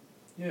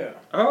 Yeah.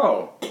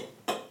 Oh.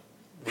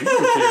 We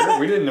didn't care.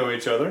 We didn't know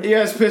each other. You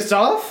guys pissed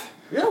off?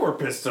 Yeah, we're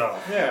pissed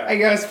off. Yeah. Are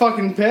you guys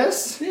fucking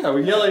pissed? Yeah,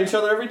 we yell at each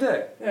other every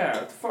day. Yeah,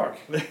 what the fuck?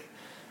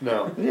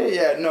 No.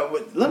 Yeah, no,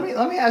 but let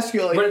me ask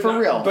you, for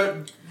real.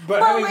 But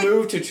having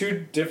moved to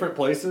two different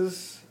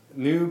places,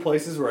 new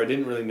places where I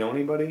didn't really know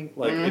anybody,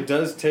 it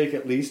does take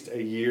at least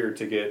a year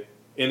to get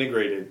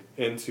integrated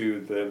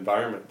into the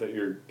environment that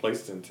you're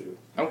placed into.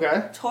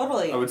 Okay.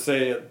 Totally. I would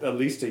say at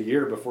least a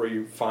year before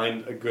you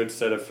find a good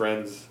set of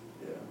friends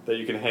that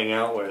you can hang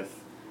out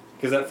with.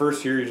 Because that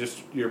first year,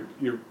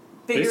 you're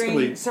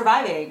basically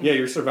surviving. Yeah,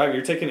 you're surviving.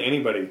 You're taking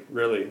anybody,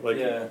 really.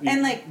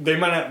 They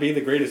might not be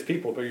the greatest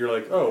people, but you're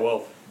oh,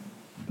 well,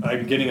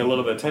 I'm getting a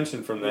little bit of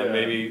attention from them. Yeah.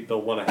 Maybe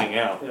they'll want to hang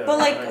out. Yeah.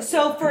 But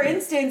so for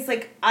instance,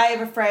 I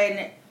have a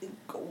friend,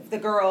 the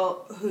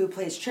girl who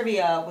plays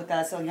trivia with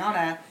us,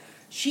 Ileana.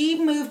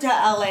 She moved to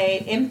LA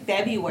in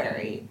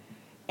February,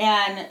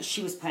 and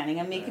she was planning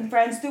on making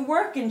friends through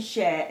work and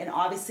shit. And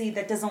obviously,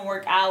 that doesn't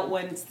work out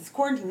once this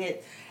quarantine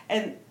hit.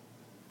 And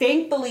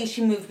thankfully,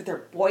 she moved with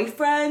her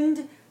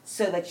boyfriend,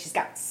 so that she's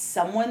got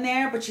someone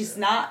there, but she's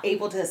not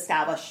able to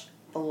establish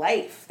the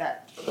life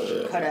that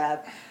she could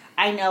have.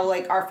 I know,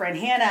 our friend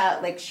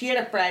Hannah, she had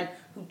a friend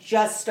who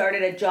just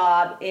started a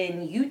job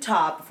in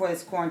Utah before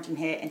this quarantine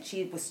hit, and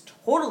she was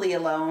totally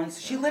alone. So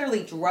she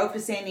literally drove to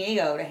San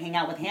Diego to hang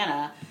out with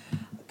Hannah,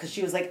 because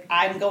she was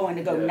I'm going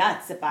to go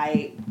nuts if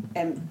I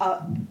am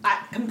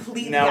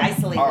completely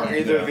isolated. Are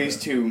either of these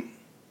two,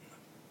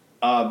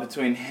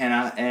 between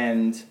Hannah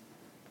and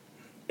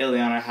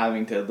Ileana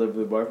having to live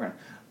with a boyfriend,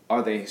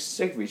 are they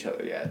sick of each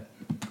other yet?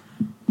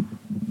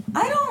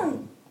 I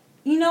don't.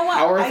 You know what?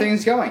 How are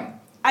things going?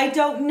 I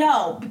don't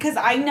know, because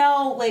I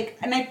know,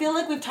 and I feel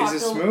we've talked.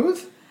 Is it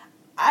smooth?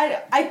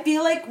 I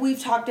feel we've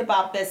talked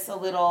about this a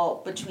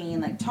little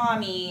between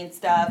Tommy and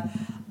stuff,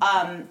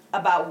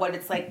 about what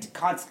it's like to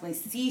constantly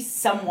see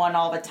someone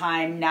all the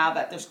time now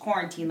that there's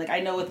quarantine. I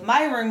know with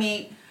my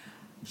roommate,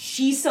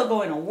 she's still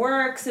going to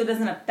work, so it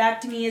doesn't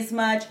affect me as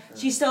much.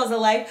 She still has a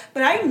life,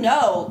 but I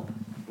know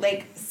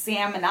like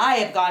Sam and I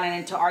have gotten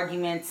into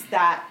arguments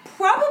that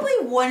probably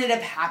wouldn't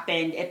have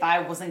happened if I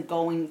wasn't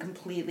going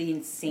completely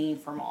insane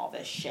from all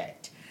this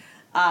shit.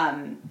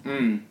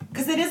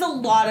 Because it is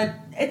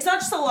it's not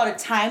just a lot of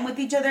time with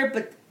each other,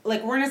 but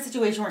like we're in a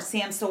situation where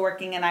Sam's still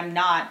working and I'm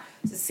not.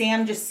 So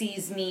Sam just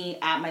sees me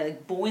at my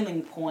like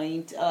boiling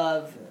point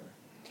of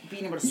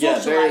being able to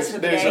socialize for the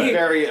there's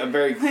day. a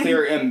very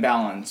clear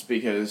imbalance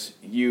because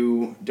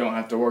you don't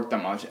have to work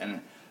that much,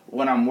 and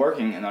when I'm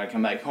working and I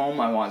come back home,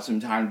 I want some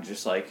time to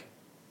just like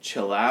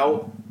chill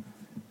out,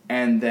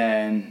 and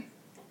then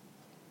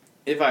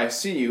if I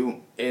see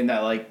you in that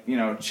like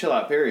chill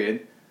out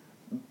period,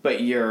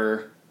 but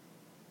you're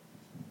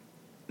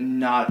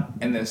not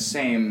in the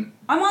same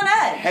I'm on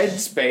edge.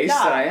 headspace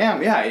that I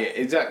am. Yeah,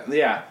 exactly.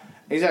 Yeah,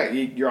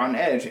 exactly. You're on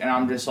edge, and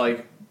I'm just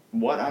like,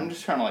 what? I'm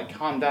just trying to like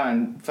calm down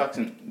and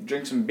fucking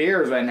drink some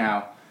beers right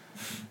now,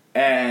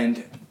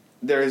 and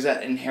there's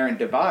that inherent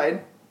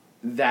divide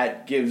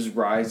that gives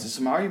rise to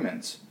some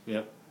arguments.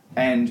 Yep.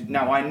 And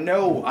now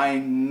I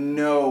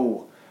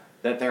know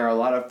that there are a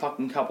lot of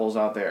fucking couples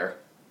out there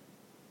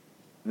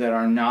that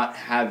are not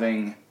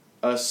having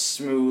a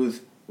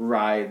smooth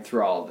ride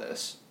through all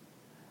this.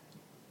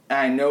 And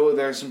I know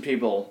there are some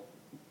people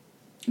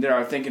that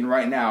are thinking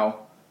right now,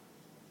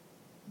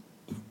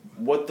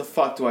 what the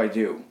fuck do I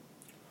do?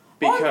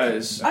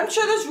 Because I'm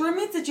sure there's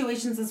roommate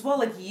situations as well.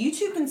 Like you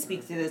two can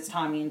speak to this,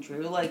 Tommy and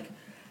Drew. Like,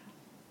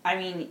 I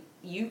mean,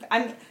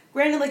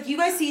 granted, like you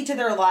guys see each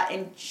other a lot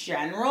in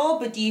general,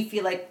 but do you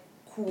feel like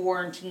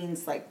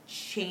quarantines like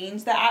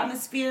change the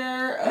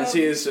atmosphere? And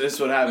see, this is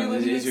what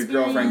happens. Is your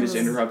girlfriend just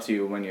experience? interrupts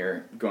you when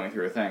you're going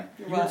through a thing.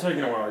 You're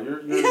taking a while.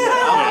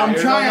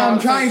 I'm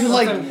trying to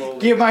like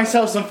give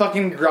myself some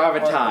fucking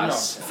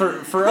gravitas.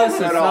 For us,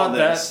 it's At all not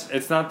this. that.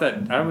 It's not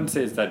that. I wouldn't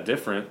say it's that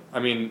different. I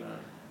mean,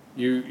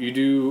 you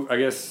do. I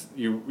guess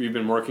you've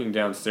been working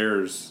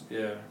downstairs.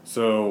 Yeah.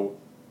 So,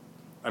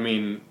 I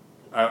mean,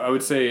 I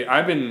would say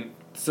I've been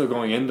still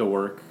going into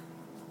work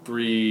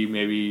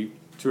 2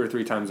 or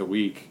 3 times a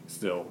week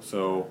still.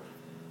 So,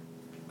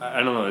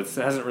 I don't know. It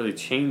hasn't really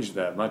changed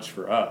that much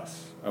for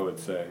us. I would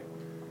say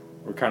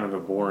we're kind of a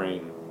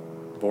boring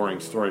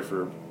story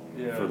for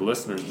the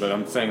listeners. But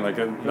I'm saying like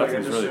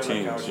nothing's really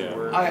changed.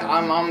 Yeah.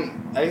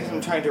 I guess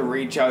I'm trying to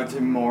reach out to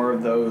more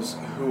of those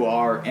who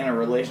are in a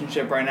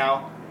relationship right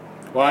now.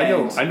 Well,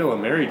 I know a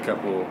married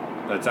couple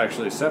that's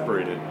actually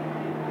separated.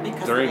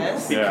 Because During- of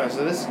this? Yeah. Because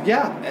of this,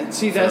 yeah, and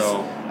see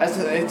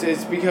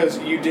it's because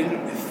you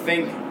didn't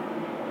think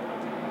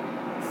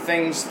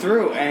things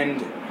through,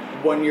 and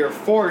when you're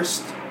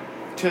forced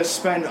to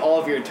spend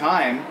all of your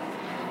time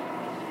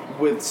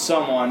with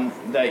someone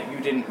that you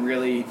didn't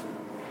really,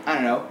 I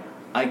don't know,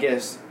 I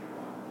guess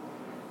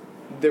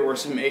there were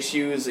some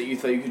issues that you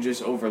thought you could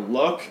just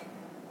overlook,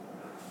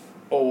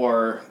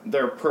 or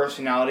their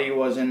personality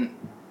wasn't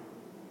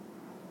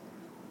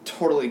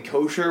totally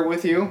kosher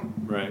with you.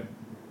 Right.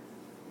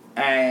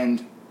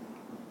 And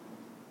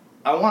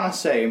I want to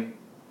say,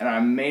 and I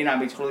may not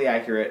be totally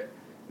accurate,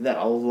 that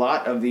a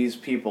lot of these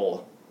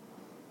people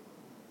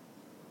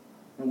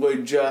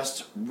would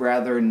just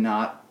rather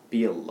not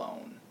be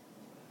alone.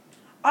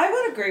 I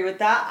would agree with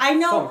that. I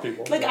know, Some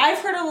people, like, yeah. I've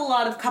heard of a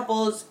lot of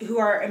couples who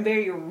are in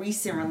very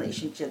recent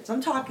relationships.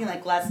 I'm talking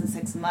like less than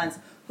 6 months,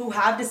 who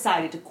have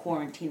decided to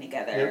quarantine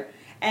together. Yep.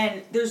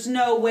 And there's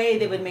no way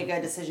they would make a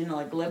decision to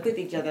like live with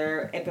each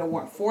other if it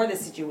weren't for the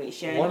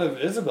situation. One of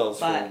Isabel's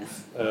But-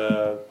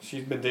 friends, she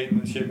had been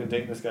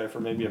dating this guy for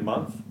maybe a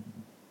month,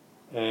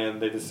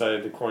 and they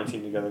decided to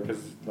quarantine together because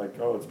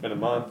it's been a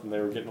month and they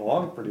were getting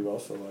along pretty well.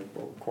 So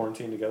we'll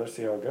quarantine together,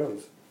 see how it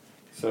goes.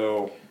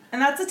 So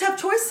And that's a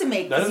tough choice to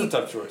make. that is a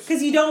tough choice.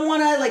 Because you don't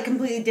want to like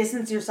completely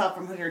distance yourself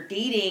from who you're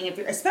dating,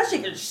 especially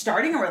if you're just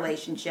starting a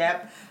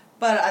relationship.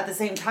 But at the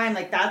same time,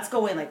 like that's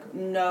going like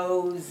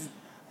nose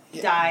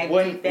dive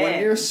deep in.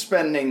 When you're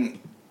spending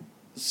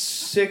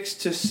 6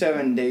 to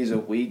 7 days a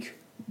week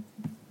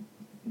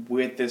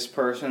with this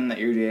person that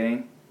you're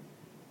dating,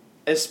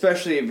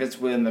 especially if it's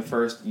within the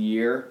first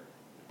year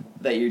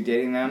that you're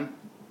dating them,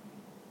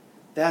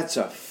 that's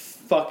a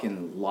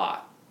fucking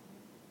lot.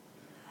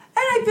 And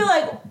I feel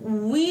like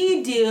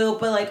we do,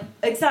 but like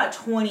it's not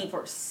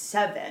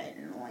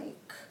 24/7.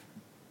 Like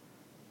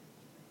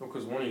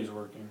Because one of you's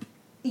working.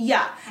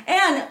 yeah,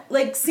 and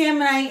like Sam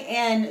and I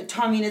and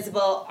Tommy and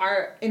Isabel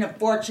are in a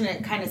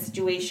fortunate kind of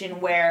situation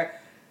where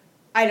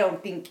I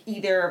don't think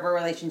either of our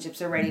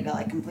relationships are ready to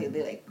like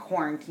completely like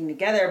quarantine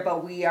together,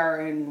 but we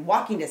are in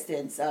walking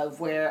distance of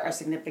where our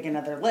significant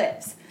other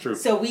lives. True.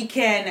 So we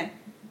can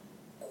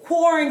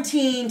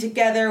quarantine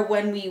together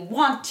when we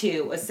want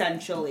to,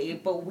 essentially,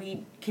 but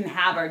we can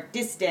have our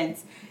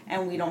distance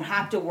and we don't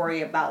have to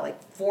worry about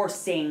like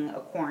forcing a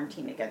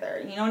quarantine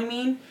together. You know what I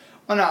mean?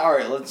 Well, now, all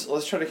right.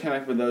 Let's try to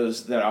connect with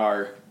those that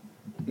are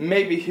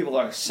maybe people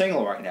are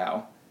single right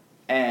now,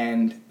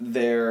 and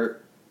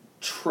they're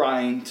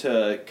trying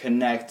to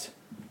connect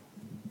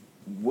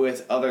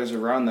with others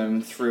around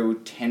them through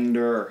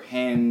Tinder or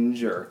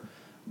Hinge or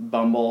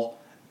Bumble,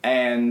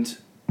 and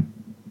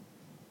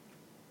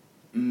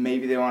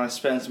maybe they want to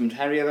spend some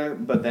time together,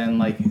 but then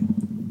like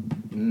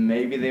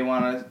maybe they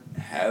want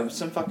to have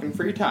some fucking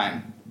free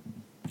time.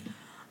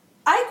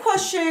 I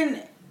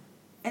question,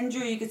 and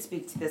Drew, you could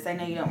speak to this. I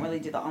know you don't really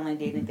do the online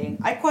dating thing.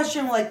 I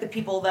question, like, the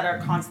people that are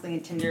constantly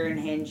in Tinder and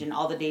Hinge and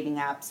all the dating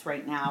apps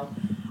right now.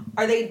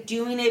 Are they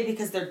doing it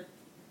because they're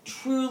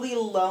truly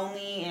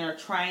lonely and are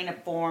trying to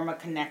form a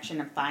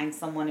connection and find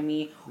someone to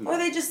meet? Or are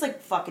they just,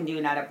 like, fucking doing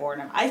it out of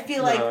boredom? I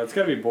feel like... No, it's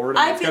gotta be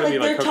boredom. I It's feel gotta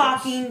like be they're hookups.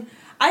 talking...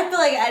 I feel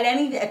like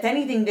if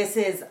anything, this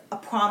is a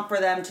prompt for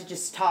them to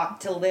just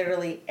talk to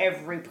literally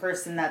every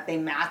person that they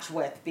match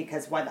with,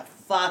 because why the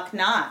fuck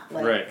not?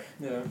 Like, Right.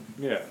 Yeah.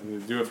 Yeah. You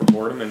do it for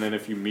boredom, and then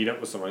if you meet up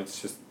with someone, it's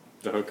just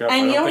the hookup.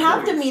 And you don't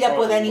have to it's meet up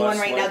with probably anyone less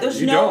right now. likely.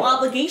 There's You no don't.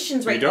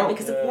 obligations right You now don't.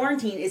 because the Yeah.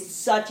 quarantine is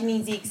such an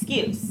easy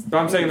excuse. But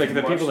I'm saying, like,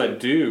 the people Watch that it.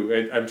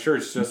 do, I'm sure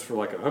it's just for,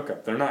 like, a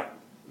hookup. They're not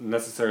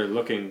necessarily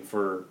looking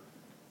for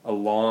a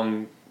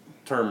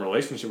long-term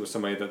relationship with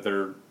somebody that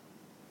they're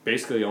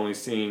basically only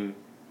seeing,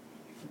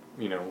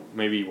 you know,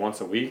 maybe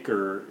once a week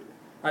or...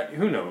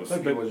 who knows?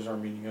 Some But people just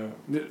aren't meeting up.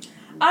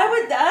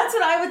 That's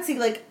what I would see.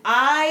 Like,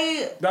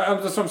 that's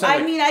what I'm saying. I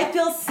like, mean, I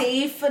feel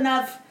safe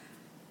enough,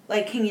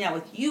 like, hanging out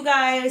with you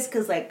guys,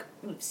 because, like,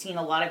 we've seen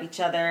a lot of each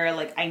other.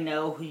 Like, I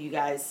know who you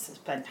guys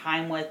spend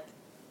time with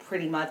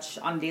pretty much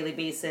on a daily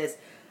basis.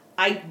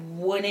 I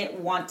wouldn't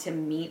want to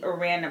meet a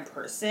random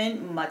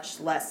person, much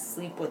less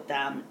sleep with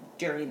them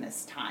during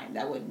this time.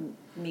 That would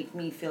make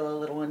me feel a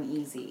little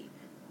uneasy.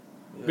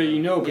 But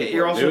you know people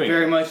You're are also doing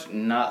very it. much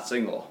not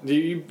single. Do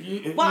you,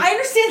 Well, I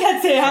understand that,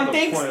 Sam. The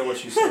Thanks. point of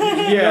what you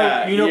said.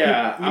 Yeah, you know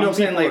yeah. peop- you know I'm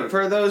saying, people like, are-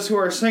 for those who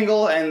are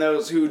single and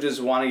those who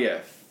just want to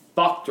get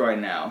fucked right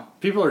now.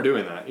 people are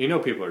doing that. You know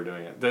people are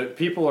doing it. The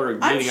people are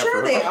I'm meeting sure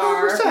up for they hookups.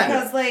 are, 100%.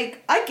 because,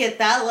 like, I get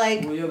that.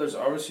 Like, Well, yeah, there's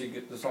obviously,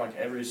 it's not like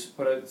every,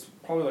 but it's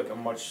probably like a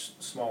much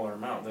smaller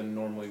amount than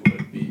normally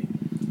would be.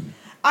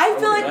 I I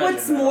feel would like imagine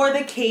what's that. more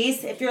the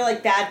case, if you're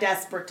like that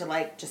desperate to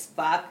like just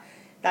fuck,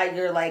 that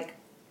you're like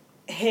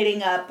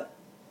hitting up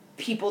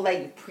people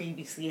that you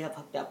previously have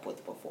hooked up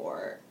with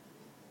before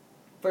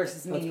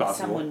versus That's meeting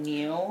possible. someone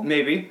new.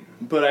 Maybe,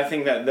 but I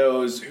think that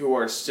those who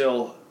are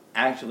still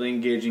actively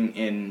engaging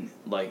in,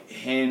 like,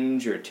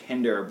 Hinge or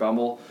Tinder or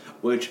Bumble,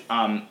 which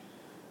I'm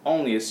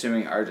only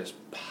assuming are just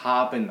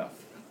popping the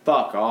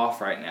fuck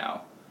off right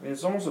now. I mean,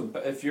 it's almost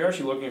if you're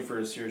actually looking for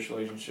a serious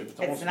relationship, it's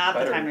almost not the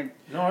better. time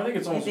to. No, I think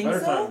it's almost a think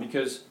better so? time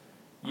because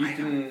you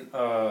can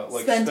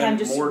like Spend spend time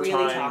just more really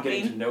time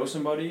getting talking. to know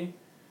somebody.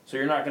 So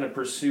you're not going to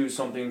pursue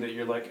something that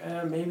you're like,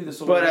 maybe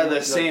this will. But at work. the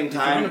Like, same if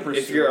you're time, gonna if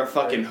pursue you're a it,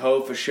 fucking right?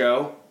 hoe for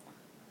show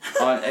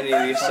on any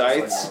of these It's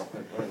like, sites,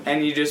 no,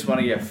 and you just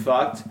want to get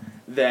fucked,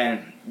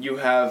 then you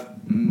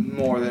have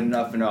more than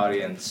enough an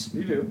audience.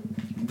 You do.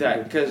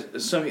 That,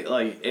 because some,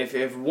 like,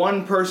 if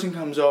one person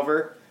comes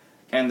over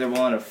and they're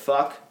willing to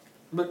fuck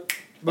But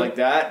like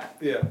that,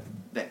 yeah,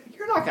 then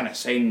you're not gonna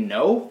say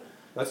no.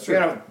 that's You're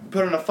gonna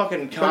put on a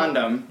fucking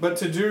condom. But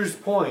to Drew's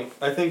point,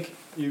 I think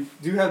you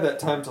do have that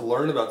time to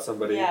learn about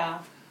somebody. Yeah.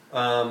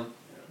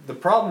 The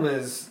problem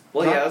is,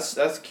 Well, not, yeah,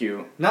 that's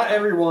cute. not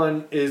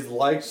everyone is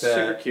like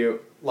Super that.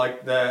 cute.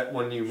 Like that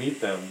when you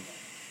meet them.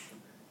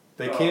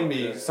 They can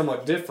be okay.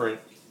 somewhat different.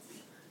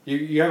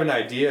 You have an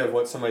idea of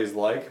what somebody's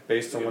like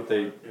based on what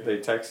they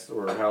text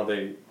or how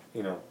they,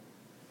 you know,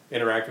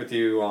 interact with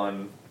you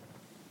on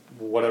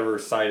whatever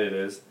site it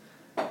is.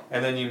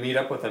 And then you meet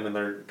up with them and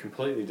they're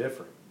completely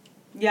different.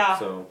 Yeah.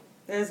 So,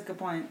 That is a good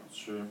point. That's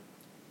true.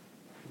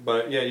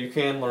 but yeah, you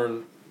can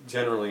learn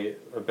generally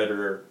a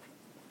better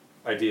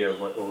idea of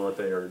what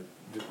they are,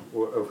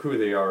 of who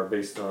they are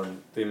based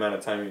on the amount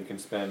of time you can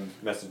spend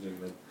messaging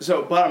them.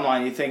 So, bottom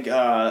line, you think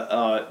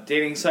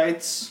dating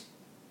sites,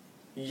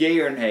 yay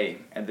or nay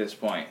at this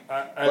point?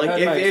 I've Like,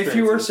 had my if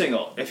you were experiences.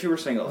 single,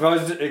 If I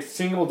was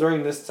single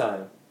during this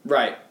time,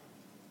 right?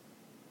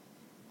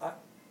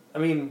 I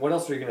mean, what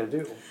else are you gonna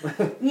do?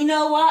 You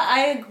know what?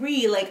 I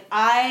agree. Like,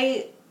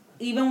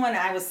 even when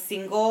I was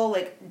single,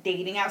 like,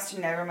 dating apps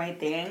were never my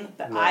thing.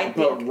 But No. I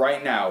But think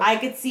right now, I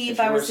could see if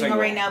you I were was single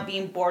right single. now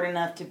being bored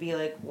enough to be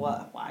like,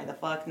 what? Why the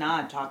fuck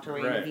not? Talk to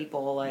random Right.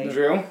 people. Like,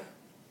 Drew,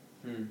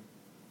 Hmm.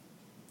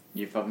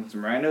 you fucking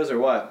some randos or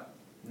what?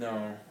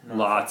 No.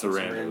 Lots of It's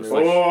randos. random.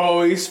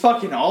 Oh, he's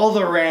fucking all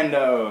the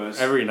randos.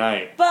 Every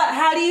night. but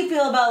how do you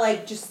feel about,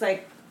 like, just,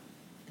 like,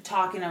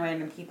 talking to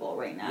random people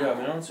right now? Yeah, I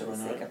mean, I don't see for the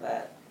why not. sake of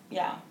it.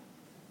 Yeah.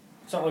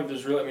 It's not like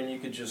there's really. I mean, you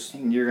could just.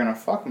 And you're gonna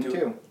fuck him Do-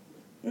 too.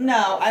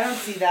 No, I don't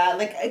see that.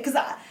 Like, because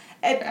I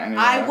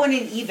Yeah.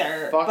 wouldn't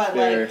either. Fuck but,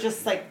 their like,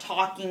 just, like,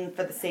 talking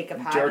for the sake of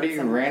having Dirty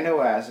someone.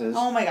 rando asses.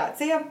 Oh my god,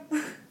 Sam.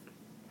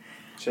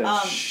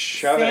 Just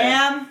shove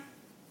Sam.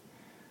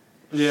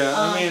 Yeah,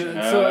 I mean,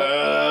 it. so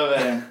Shove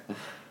it.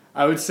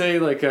 I would say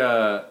like,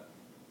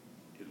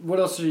 what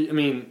else? I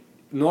mean,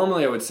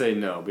 normally I would say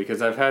no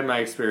because I've had my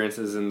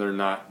experiences and they're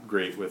not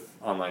great with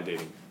online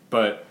dating.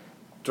 But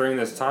during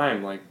this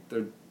time, like,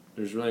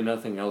 there's really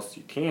nothing else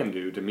you can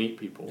do to meet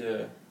people.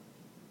 Yeah.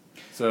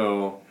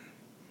 So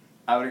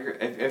I would agree.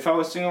 If I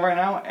was single right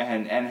now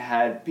and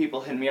had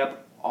people hit me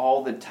up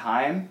all the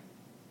time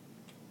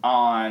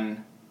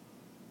on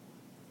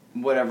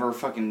whatever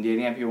fucking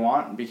dating app you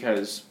want,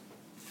 because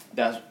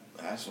that's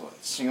that's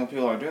what single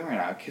people are doing right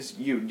now. Because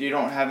you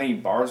don't have any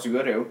bars to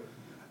go to,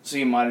 so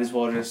you might as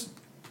well just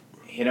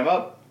hit them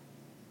up.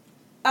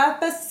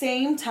 At the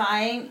same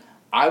time,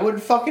 I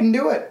would fucking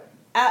do it.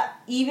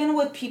 Even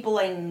with people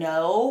I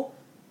know,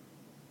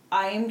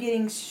 I am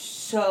getting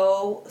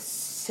so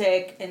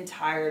sick and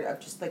tired of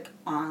just like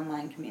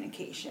online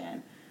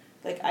communication.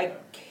 Like I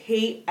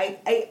hate,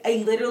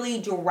 I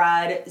literally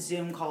dread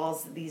Zoom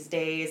calls these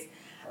days.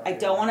 I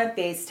don't want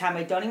to FaceTime.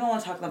 I don't even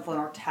want to talk on the phone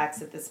or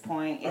text at this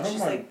point. It's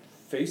just like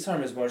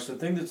FaceTime as much. The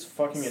thing that's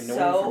fucking annoying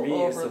so for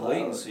me is the overload.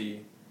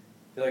 latency.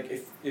 Like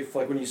if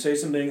like when you say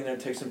something and then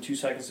it takes them 2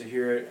 seconds to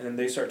hear it and then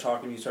they start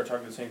talking, you start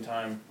talking at the same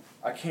time.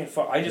 I can't.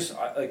 I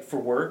like for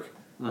work.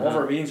 All of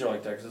our meetings are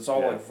like that because it's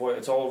all like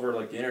it's all over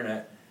like the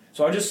internet.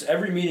 So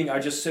every meeting I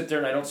just sit there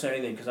and I don't say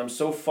anything because I'm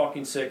so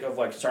fucking sick of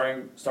like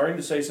starting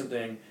to say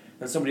something,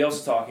 then somebody else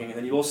is talking and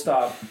then you will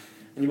stop,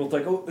 and you will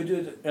like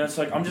and it's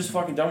like I'm just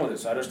fucking done with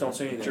this. I just don't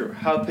say anything. Drew,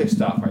 how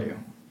pissed off are you?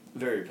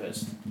 Very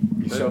pissed.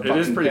 So it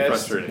is pretty pissed.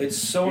 frustrating. It's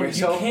so You're you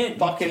so can't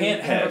fucking have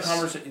a pissed.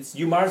 conversation.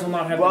 You might as well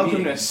not have a Welcome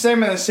meeting. to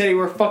Sim in the City.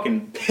 We're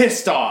fucking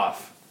pissed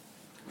off.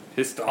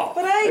 Pissed off.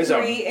 But I It's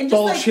agree, a and just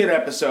bullshit like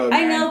episode.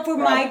 I man. know for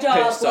We're my all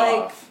job, pissed like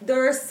off.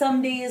 there are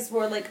some days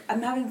where like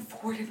I'm having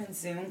 4 different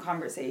Zoom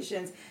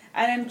conversations,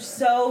 and I'm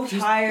so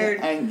tired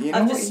and you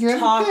know of what? just You're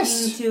getting talking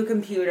pissed. to a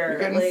computer. You're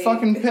getting like,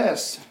 fucking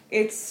pissed.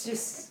 It's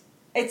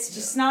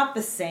just not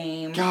the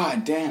same.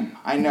 God damn.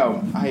 I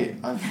know.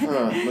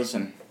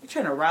 Listen. You're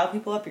trying to rile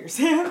people up here,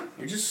 Sam.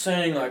 You're just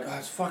saying like, oh,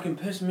 it's fucking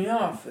pissing me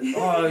off.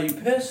 Oh, you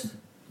pissed?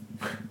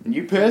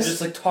 You pissed?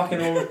 Just like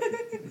talking over.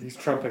 He's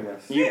trumping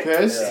us. You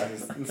pissed?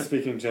 Yeah. He's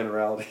speaking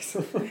generalities.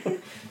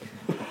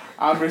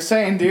 I'm just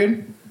saying,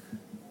 dude.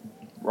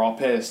 We're all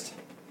pissed.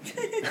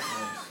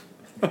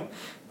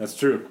 That's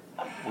true.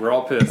 We're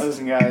all pissed.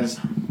 Listen, guys.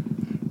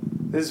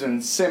 This has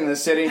been Sim in the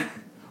City.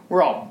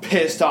 We're all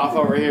pissed off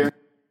over here.